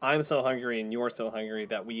to "I'm so hungry and you're so hungry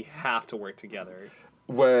that we have to work together"?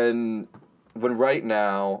 when right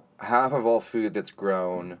now half of all food that's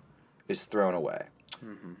grown is thrown away.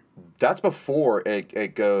 That's before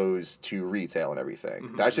it goes to retail and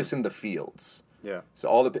everything. That's just in the fields. Yeah. So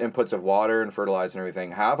all the inputs of water and fertilizer and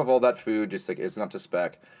everything, half of all that food just isn't up to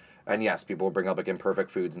spec. And yes, people will bring up imperfect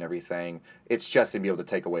foods and everything. It's just to be able to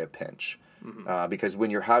take away a pinch. Because when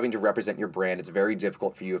you're having to represent your brand, it's very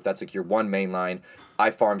difficult for you. If that's your one main line, I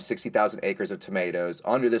farm 60,000 acres of tomatoes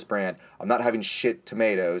under this brand. I'm not having shit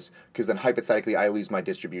tomatoes because then hypothetically I lose my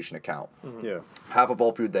distribution account. Yeah. Half of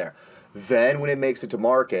all food there. Then when it makes it to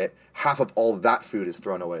market, half of all that food is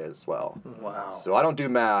thrown away as well. Wow. So I don't do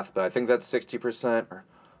math, but I think that's 60%.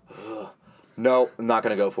 No, I'm not going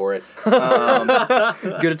to go for it.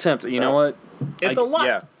 Good attempt. You know what? It's a lot.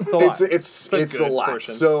 Yeah. It's a lot. It's a good lot.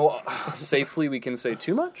 portion. So, Safely, we can say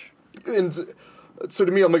too much? and so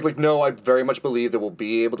to me, I'm like, no, I very much believe that we'll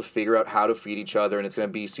be able to figure out how to feed each other, and it's going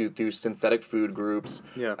to be through synthetic food groups,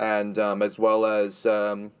 Yeah. and as well as,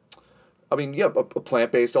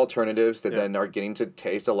 plant-based alternatives that then are getting to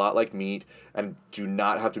taste a lot like meat and do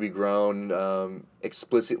not have to be grown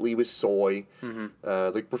explicitly with soy.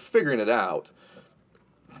 We're figuring it out.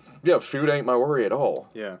 Yeah, food ain't my worry at all.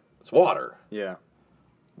 Yeah. It's water. Yeah.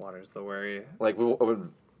 Water's the worry. Like,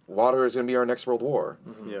 water is going to be our next world war.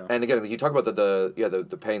 Yeah. And again, you talk about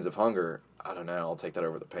the pains of hunger. I don't know. I'll take that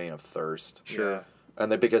over the pain of thirst. Sure. Yeah.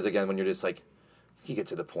 And then because again, when you're just like, you get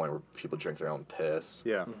to the point where people drink their own piss.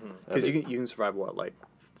 Yeah. Because you can survive, what, like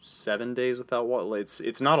 7 days without water?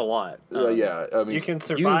 It's not a lot. Yeah. I mean, You can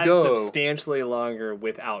survive go- substantially longer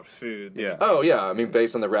without food. Yeah. Oh yeah, I mean,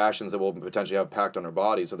 based on the rations that we'll potentially have packed on our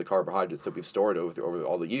bodies, or the carbohydrates that we've stored over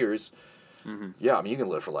all the years, yeah, I mean, you can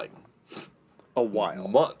live for like A while.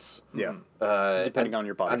 months. Yeah. Uh, Depending on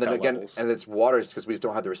your body and then fat again, levels. and it's water because we just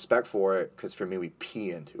don't have the respect for it. Because for me, we pee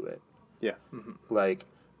into it. Yeah. Like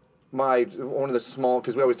one of the small,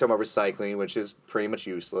 because we always talk about recycling, which is pretty much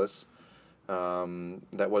useless.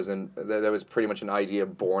 That was pretty much an idea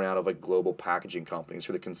born out of like global packaging companies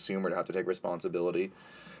for the consumer to have to take responsibility,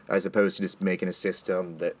 as opposed to just making a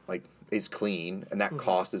system that like is clean and that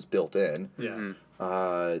cost is built in. Yeah.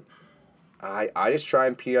 I just try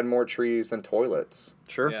and pee on more trees than toilets,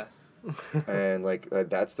 Sure. Yeah. and like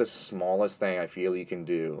that's the smallest thing I feel you can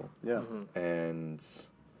do. Yeah. And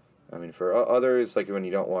I mean, for others, like when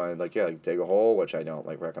you don't want, like dig a hole, which I don't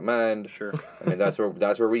like recommend. Sure. I mean, that's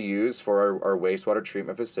where we use for our wastewater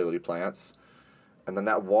treatment facility plants, and then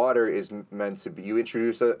that water is meant to be. You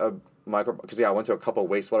introduce a micro, because I went to a couple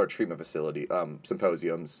wastewater treatment facility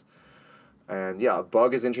symposiums, and a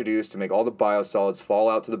bug is introduced to make all the biosolids fall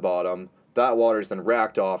out to the bottom. That water is then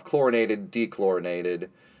racked off, chlorinated, dechlorinated.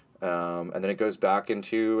 And then it goes back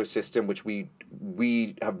into a system which we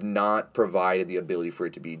have not provided the ability for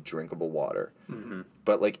it to be drinkable water. Mm-hmm.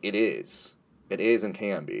 But like it is and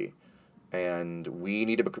can be, and we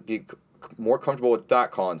need to be more comfortable with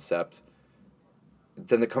that concept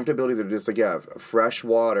than the comfortability that just like fresh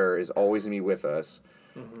water is always gonna be with us,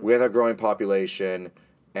 with our growing population,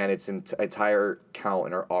 and its entire count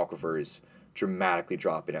in our aquifers dramatically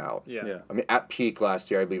dropping out. Yeah. Yeah. I mean, at peak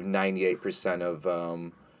last year, I believe 98%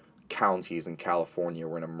 of counties in California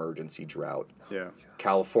were in emergency drought. Yeah.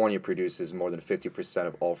 California produces more than 50%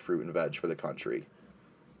 of all fruit and veg for the country.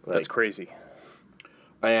 Like, That's crazy.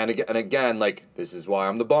 and again, like this is why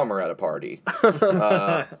I'm the bummer at a party.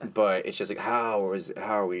 But it's just like how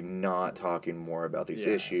are we not talking more about these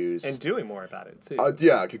Yeah. issues? And doing more about it too.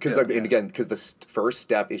 Because and again, because the first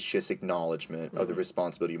step is just acknowledgement of the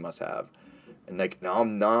responsibility you must have, and like now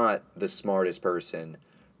I'm not the smartest person,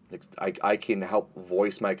 like I can help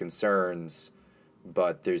voice my concerns,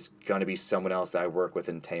 but there's gonna be someone else that I work with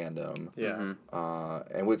in tandem. Yeah.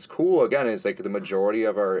 And what's cool again is like the majority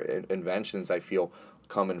of our inventions I feel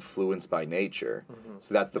come influenced by nature.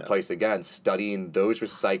 So that's the place again, studying those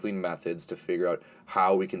recycling methods to figure out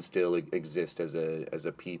how we can still exist as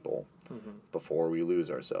a people before we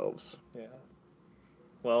lose ourselves. Yeah.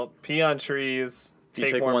 Well, pee on trees, You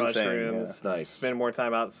take take more one thing, mushrooms, yeah. Nice. spend more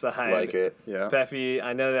time outside. Like it. Yeah. Peffy,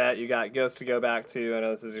 I know that you got ghosts to go back to. I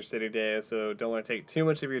know this is your city day, so don't want to take too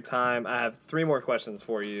much of your time. I have 3 more questions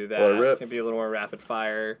for you Let it that rip. can be a little more rapid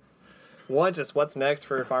fire. One, just what's next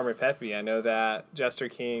for Farmer Peppy? I know that Jester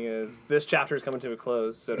King this chapter is coming to a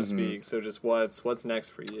close, so to speak. So just what's next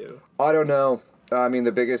for you? I don't know. I mean,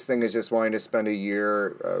 the biggest thing is just wanting to spend a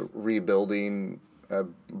year rebuilding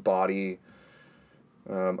body,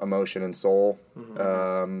 emotion, and soul.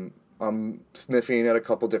 I'm sniffing at a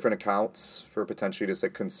couple different accounts for potentially just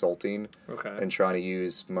like consulting Okay. and trying to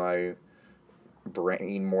use my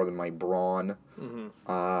brain more than my brawn.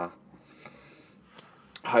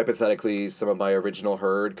 Hypothetically, some of my original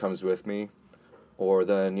herd comes with me, or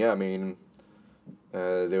then I mean,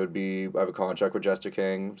 they would be. I have a contract with Jester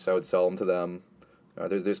King, so I would sell them to them.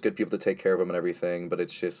 There's good people to take care of them and everything, but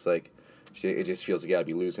it's just like it just feels like I'd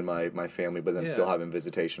be losing my family, but then still Yeah. having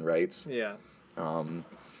visitation rights. Yeah.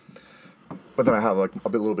 But then I have like a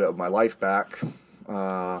little bit of my life back.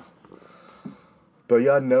 But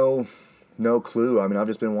yeah, no clue. I mean, I've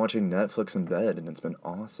just been watching Netflix in bed, and it's been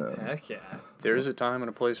awesome. Heck yeah. There's a time and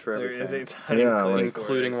a place for There everything. is a time Yeah, and place like- for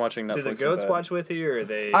including it. watching Netflix. Do the in goats bed. watch with you, or are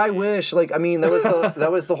they? I wish, like, I mean, that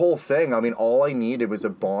was the whole thing. I mean, all I needed was a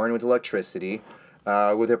barn with electricity,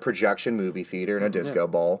 with a projection movie theater and a disco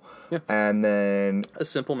ball, and then A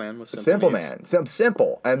simple man with simple needs. man,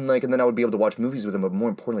 simple, and then I would be able to watch movies with him, but more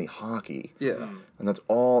importantly, hockey. Yeah. And that's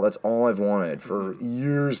all I've wanted for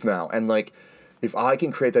years now. And like, if I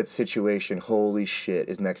can create that situation, holy shit,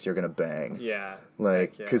 is next year gonna bang? Yeah.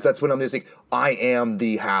 Like, Heck yeah. because that's when I'm just like, I am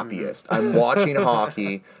the happiest. I'm watching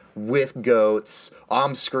hockey with goats.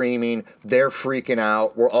 I'm screaming. They're freaking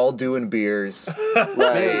out. We're all doing beers.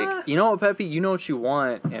 Like, You know what, Peppy? You know what you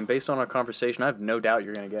want, and based on our conversation, I have no doubt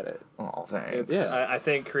you're gonna get it. oh, thanks. I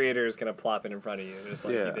think creator is gonna plop it in front of you, just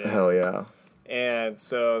like Yeah. he did. Hell yeah. And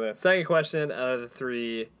so the second question out of the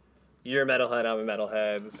 3, You're a metalhead, I'm a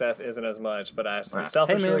metalhead. Seth isn't as much, but I have to be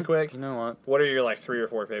selfish Hey, really man, quick. You know what? What are your like 3 or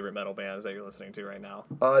 4 favorite metal bands that you're listening to right now?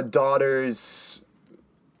 Daughters,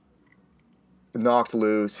 Knocked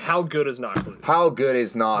Loose. How good is Knocked Loose? How good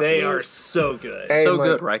is Knocked They Loose? are so good. Hey, So like-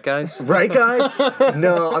 good, right, guys? Right, guys?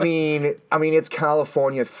 No, I mean, it's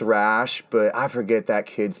California thrash, but I forget that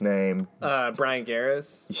kid's name. Brian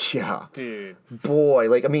Garris, Yeah, dude. boy,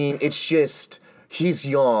 like, I mean, it's just he's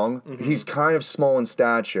young, he's kind of small in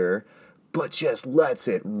stature, but just lets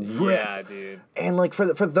it rip. Yeah, dude. And like for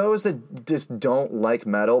those that just don't like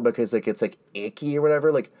metal because like it's like icky or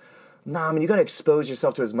whatever, like, nah, I mean, you gotta expose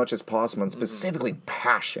yourself to as much as possible, and specifically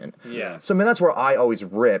passion. Yes. So I mean, that's where I always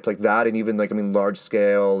rip, like that, and even like, I mean, large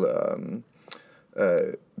scale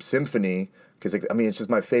symphony, because like, I mean, it's just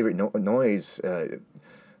my favorite noise.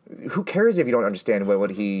 Who cares if you don't understand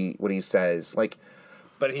what he says? Like,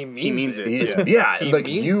 But he means it. he just, yeah, He like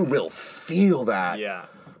means you it. will feel that. Yeah.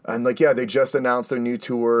 And like, yeah, they just announced their new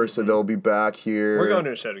tour, so they'll be back here. We're going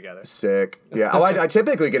to a show together. Sick. Yeah. Oh, I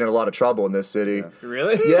typically get in a lot of trouble in this city.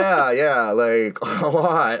 Really? Yeah, like a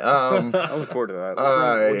lot. I look forward to that.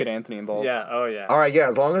 We'll get Anthony involved. Yeah. Oh, yeah. All right, yeah,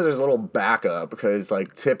 as long as there's a little backup, because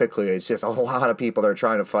like typically it's just a lot of people that are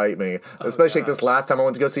trying to fight me. Especially like this last time I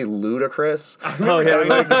went to go see Ludacris. Oh, yeah.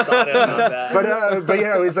 Like, about that. But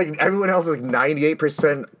yeah, it was like everyone else was like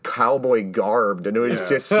 98% cowboy garbed, and it was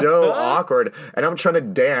just so awkward. And I'm trying to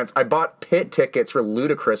dance. I bought pit tickets for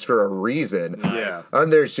Ludacris for a reason. Nice.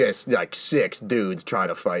 And there's just like 6 dudes trying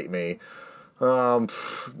to fight me.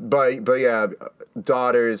 But yeah,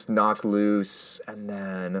 Daughters, Knocked Loose, and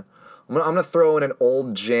then I'm gonna throw in an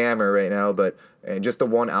old jammer right now, but and just the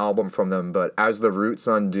one album from them. But As the Roots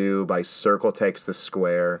Undo by Circle Takes the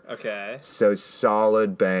Square. Okay. So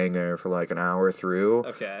solid banger for like an hour through.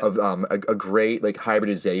 Okay. Of a great like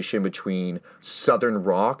hybridization between southern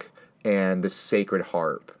rock and the Sacred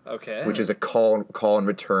Harp. Okay. Which is a call and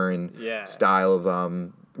return Yeah. style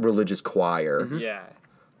of religious choir. Yeah.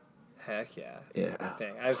 Heck yeah. Yeah.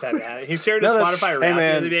 Dang, I just had to add it. He shared his No, that's- Spotify hey, rap the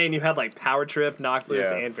man. other day, and you had like Power Trip, Knocked Loose,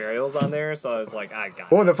 Yeah. and Burials on there, so I was like, I got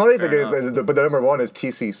Well, it. the funny thing Fair is, but the number one is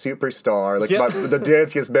TC Superstar, like Yeah. the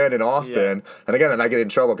danciest band in Austin. And again, and I get in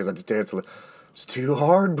trouble because I just dance. It's too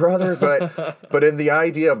hard, brother. But in the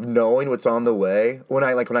idea of knowing what's on the way, when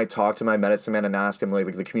I talk to my medicine man and ask him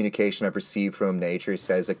like the communication I've received from nature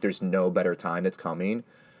says like there's no better time that's coming.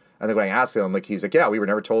 And then when I ask him, like he's like, yeah, we were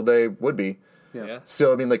never told they would be. Yeah.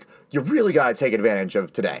 So I mean, like you really gotta take advantage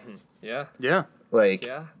of today. Yeah. Yeah. Like,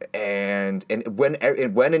 Yeah. and when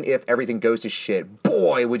and if everything goes to shit,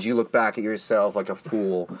 boy, would you look back at yourself like a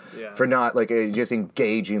fool Yeah. for not like just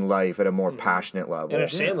engaging life at a more passionate level. And a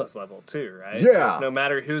shameless level, too, right? Yeah. 'Cause no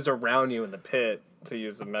matter who's around you in the pit, to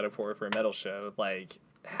use a metaphor for a metal show, like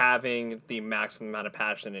having the maximum amount of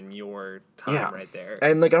passion in your time right there.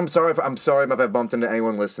 And like, I'm sorry if I've bumped into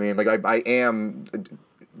anyone listening. Like, I am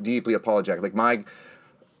deeply apologetic. Like my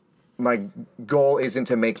goal isn't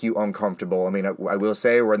to make you uncomfortable. I mean, I will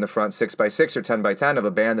say we're in the front 6x6 or 10x10 of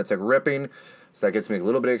a band that's like ripping, so that gives me a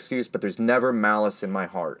little bit of excuse. But there's never malice in my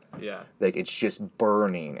heart. Yeah. Like it's just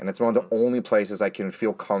burning, and it's one of the only places I can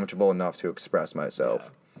feel comfortable enough to express myself.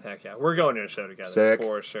 Heck yeah. We're going to a show together Sick.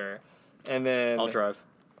 for sure. And then I'll drive.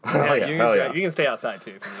 Hell yeah, you, can hell drive- yeah. you can stay outside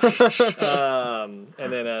too. If you need.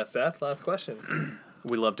 And then Seth, last question.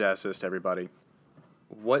 We love to ask this to everybody.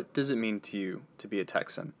 What does it mean to you to be a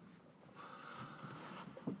Texan?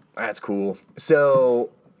 That's cool. So,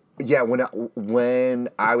 yeah, when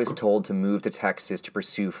I was told to move to Texas to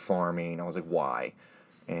pursue farming, I was like, why?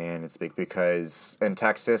 And it's because in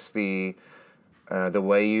Texas, the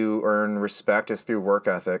way you earn respect is through work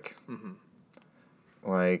ethic.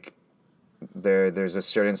 Like, there's a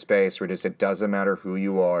certain space where it doesn't matter who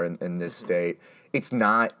you are in this state. It's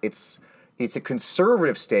a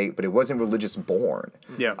conservative state, but it wasn't religious born.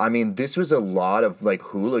 Yeah. I mean, this was a lot of like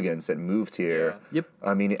hooligans that moved here. Yeah. Yep.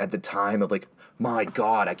 I mean, at the time of like, my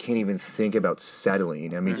God, I can't even think about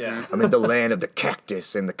settling. I mean, Yeah. I'm in the land of the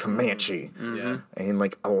cactus and the Comanche. Yeah. And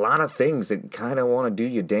like a lot of things that kind of want to do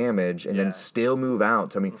you damage and Yeah. then still move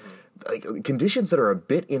out. I mean, like conditions that are a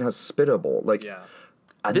bit inhospitable. Like, Yeah.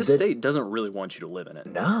 This state doesn't really want you to live in it.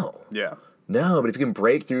 no. Yeah. No, but if you can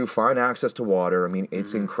break through, find access to water, I mean,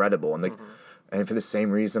 it's incredible. And like, and for the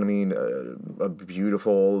same reason, I mean, a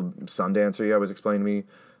beautiful Sundancer I was explaining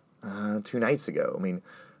to me 2 nights ago. I mean,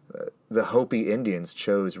 the Hopi Indians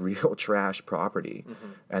chose real trash property,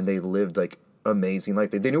 and they lived like amazing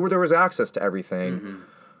life. They knew where there was access to everything,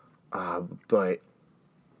 but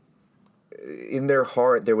in their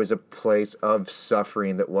heart there was a place of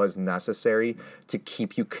suffering that was necessary to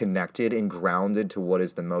keep you connected and grounded to what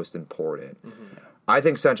is the most important. I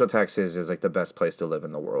think Central Texas is like the best place to live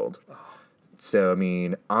in the world. So I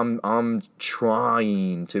mean, I'm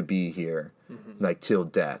trying to be here, like till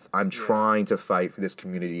death. I'm trying to fight for this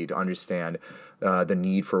community to understand the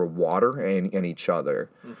need for water and each other.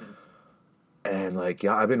 And like,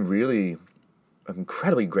 yeah, I've been really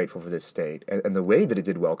incredibly grateful for this state and the way that it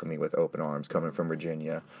did welcome me with open arms coming from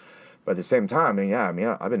Virginia. But at the same time,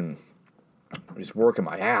 I've been just working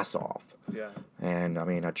my ass off. Yeah. And I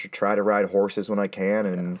mean, I try to ride horses when I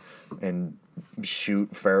can and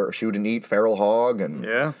shoot and eat feral hog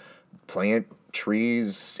and plant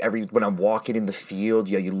trees when I'm walking in the field.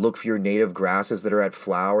 Yeah, you look for your native grasses that are at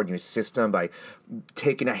flower and you assist them by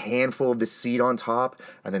taking a handful of the seed on top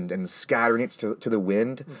and then scattering it to the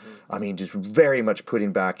wind. I mean, just very much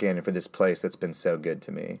putting back in for this place that's been so good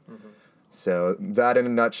to me. So that in a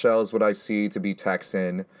nutshell is what I see to be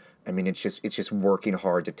Texan. I mean, it's just working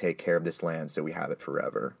hard to take care of this land so we have it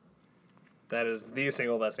forever. That is the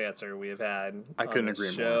single best answer we have had. I couldn't on the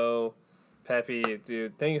agree show. Peppy,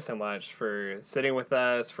 dude, thank you so much for sitting with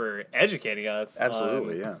us, for educating us.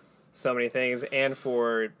 Absolutely, on so many things, and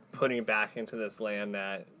for putting back into this land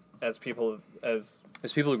that, as people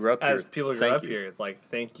who grew up here, like,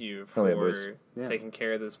 thank you for taking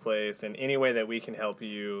care of this place. And any way that we can help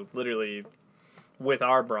you, literally, with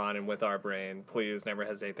our brawn and with our brain, please never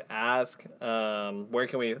hesitate to ask. Where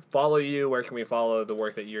can we follow you? Where can we follow the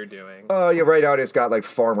work that you're doing? Right now it's got like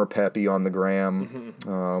Farmer Peppy on the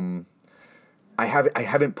gram. I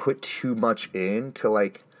haven't put too much into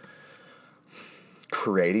like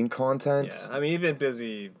creating content. Yeah, I mean, you've been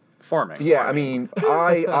busy farming. Yeah, I mean,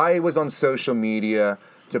 I was on social media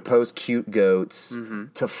to post cute goats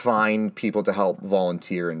to find people to help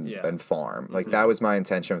volunteer and farm. Like that was my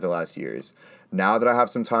intention for the last years. Now that I have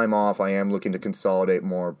some time off, I am looking to consolidate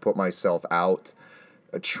more, put myself out,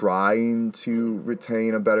 trying to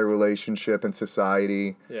retain a better relationship in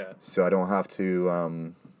society. Yeah. So I don't have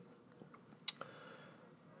to,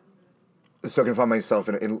 so I can find myself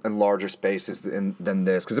in larger spaces than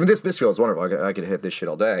this. Because I mean, this feels wonderful. I could hit this shit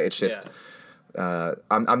all day. It's just,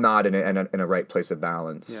 I'm not in a right place of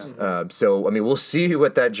balance. Yeah. So I mean, we'll see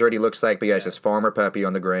what that journey looks like. But yeah, it's just Farmer Peppy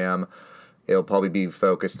on the gram. It'll probably be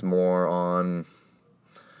focused more on,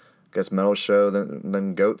 I guess, metal show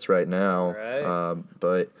than goats right now. Right.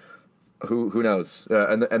 But who knows?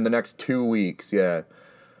 And the next 2 weeks,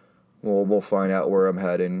 we'll find out where I'm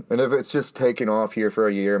heading. And if it's just taking off here for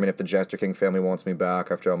a year, I mean, if the Jester King family wants me back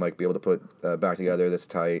after I might be able to put back together this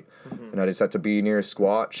tight, and I just have to be near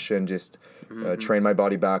Squatch and just train my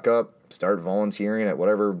body back up, start volunteering at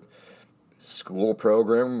whatever school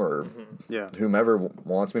program or whomever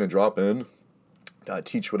wants me to drop in,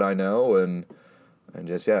 teach what I know, and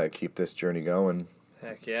just keep this journey going.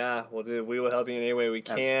 Heck yeah, we will help you in any way we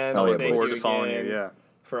can. Hell yeah, Thank boys. you Following again you,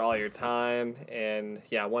 for all your time, and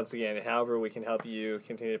once again, however we can help you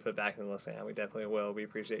continue to put back into the land, we definitely will. We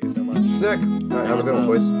appreciate you so much. Sick. All right, have a good one,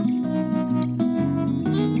 boys.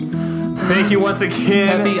 Thank you once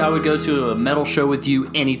again. Peppy, I would go to a metal show with you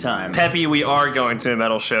anytime. Peppy, we are going to a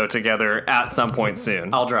metal show together at some point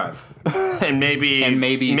soon. I'll drive. and maybe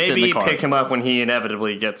sit in the car. pick him up when he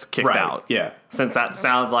inevitably gets kicked out. Yeah. Since that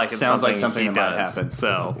sounds like it's something he that might does. happen.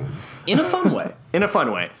 So, In a fun way. in a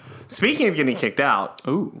fun way. Speaking of getting kicked out,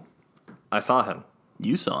 Ooh. I saw him.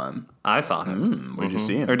 You saw him. I saw him. Where'd you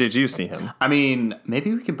see him? Or did you see him? I mean,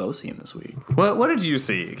 maybe we can both see him this week. What did you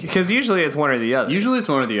see? Because usually it's one or the other. Usually it's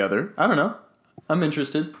one or the other. I don't know. I'm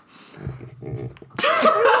interested.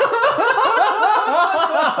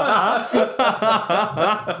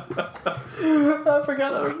 I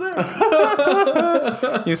forgot that was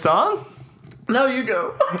there. You saw him? No, you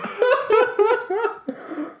go.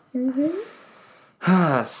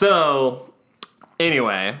 So,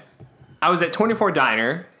 anyway, I was at 24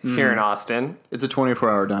 Diner here in Austin. It's a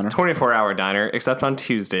 24-hour diner. 24-hour diner, except on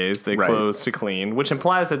Tuesdays. They Right. close to clean, which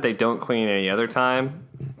implies that they don't clean any other time.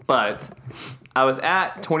 But I was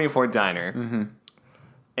at 24 Diner,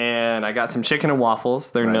 and I got some chicken and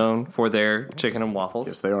waffles. They're Right. known for their chicken and waffles.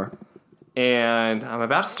 Yes, they are. And I'm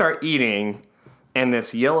about to start eating, and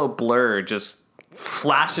this yellow blur just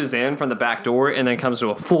flashes in from the back door and then comes to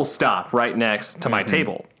a full stop right next to my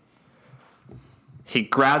table. He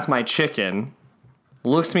grabs my chicken,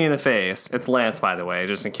 looks me in the face. It's Lance, by the way,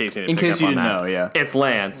 just in case you didn't pick up on didn't that. know, yeah. It's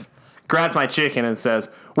Lance. Grabs my chicken and says,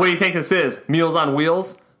 "What do you think this is? Meals on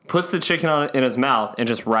Wheels?" Puts the chicken in his mouth and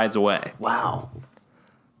just rides away. Wow.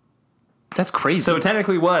 That's crazy. So it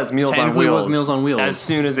technically was Meals on Technically Wheels. was Meals on Wheels. As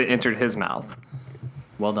soon as it entered his mouth.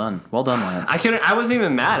 Well done, Lance. I wasn't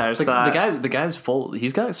even mad. I just thought the guy's full.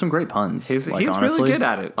 He's got some great puns. he's honestly, really good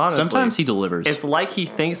at it. Honestly, sometimes he delivers. It's like he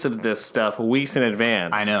thinks of this stuff weeks in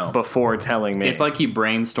advance. I know. Before telling me. It's like he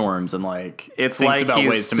brainstorms and like it's thinks like about he's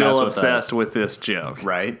ways to mess still with obsessed us. with this joke,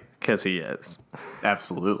 Right? Because he is.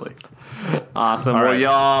 Absolutely. Awesome. All Well, right.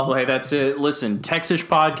 y'all. Well, hey, that's it. Listen, Texish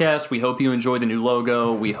Podcast. We hope you enjoyed the new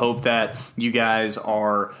logo. We hope that you guys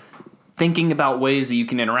are thinking about ways that you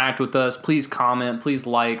can interact with us. Please comment. Please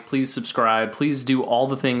like. Please subscribe. Please do all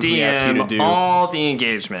the things we ask you to do. all the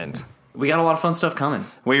engagement. We got a lot of fun stuff coming.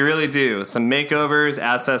 We really do. Some makeovers.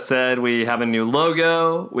 As I said, we have a new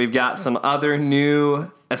logo. We've got some other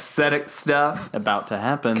new aesthetic stuff About to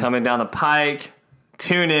happen. coming down the pike.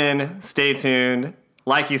 Tune in. Stay tuned.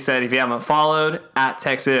 Like you said, if you haven't followed, at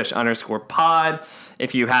Texish_pod.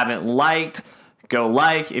 If you haven't liked, go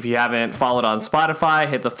like. If you haven't followed on Spotify,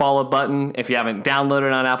 hit the follow button. If you haven't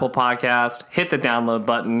downloaded on Apple Podcast, hit the download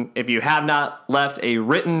button. If you have not left a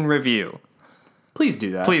written review, Please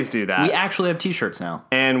do that. please do that. We actually have t-shirts now.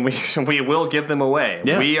 And we will give them away.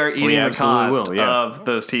 Yeah, we are eating we the absolutely cost will, yeah. of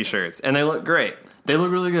those t-shirts. And they look great. They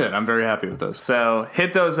look really good. I'm very happy with those. So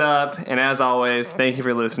hit those up. And as always, thank you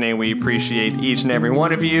for listening. We appreciate each and every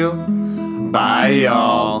one of you. Bye,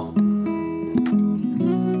 y'all.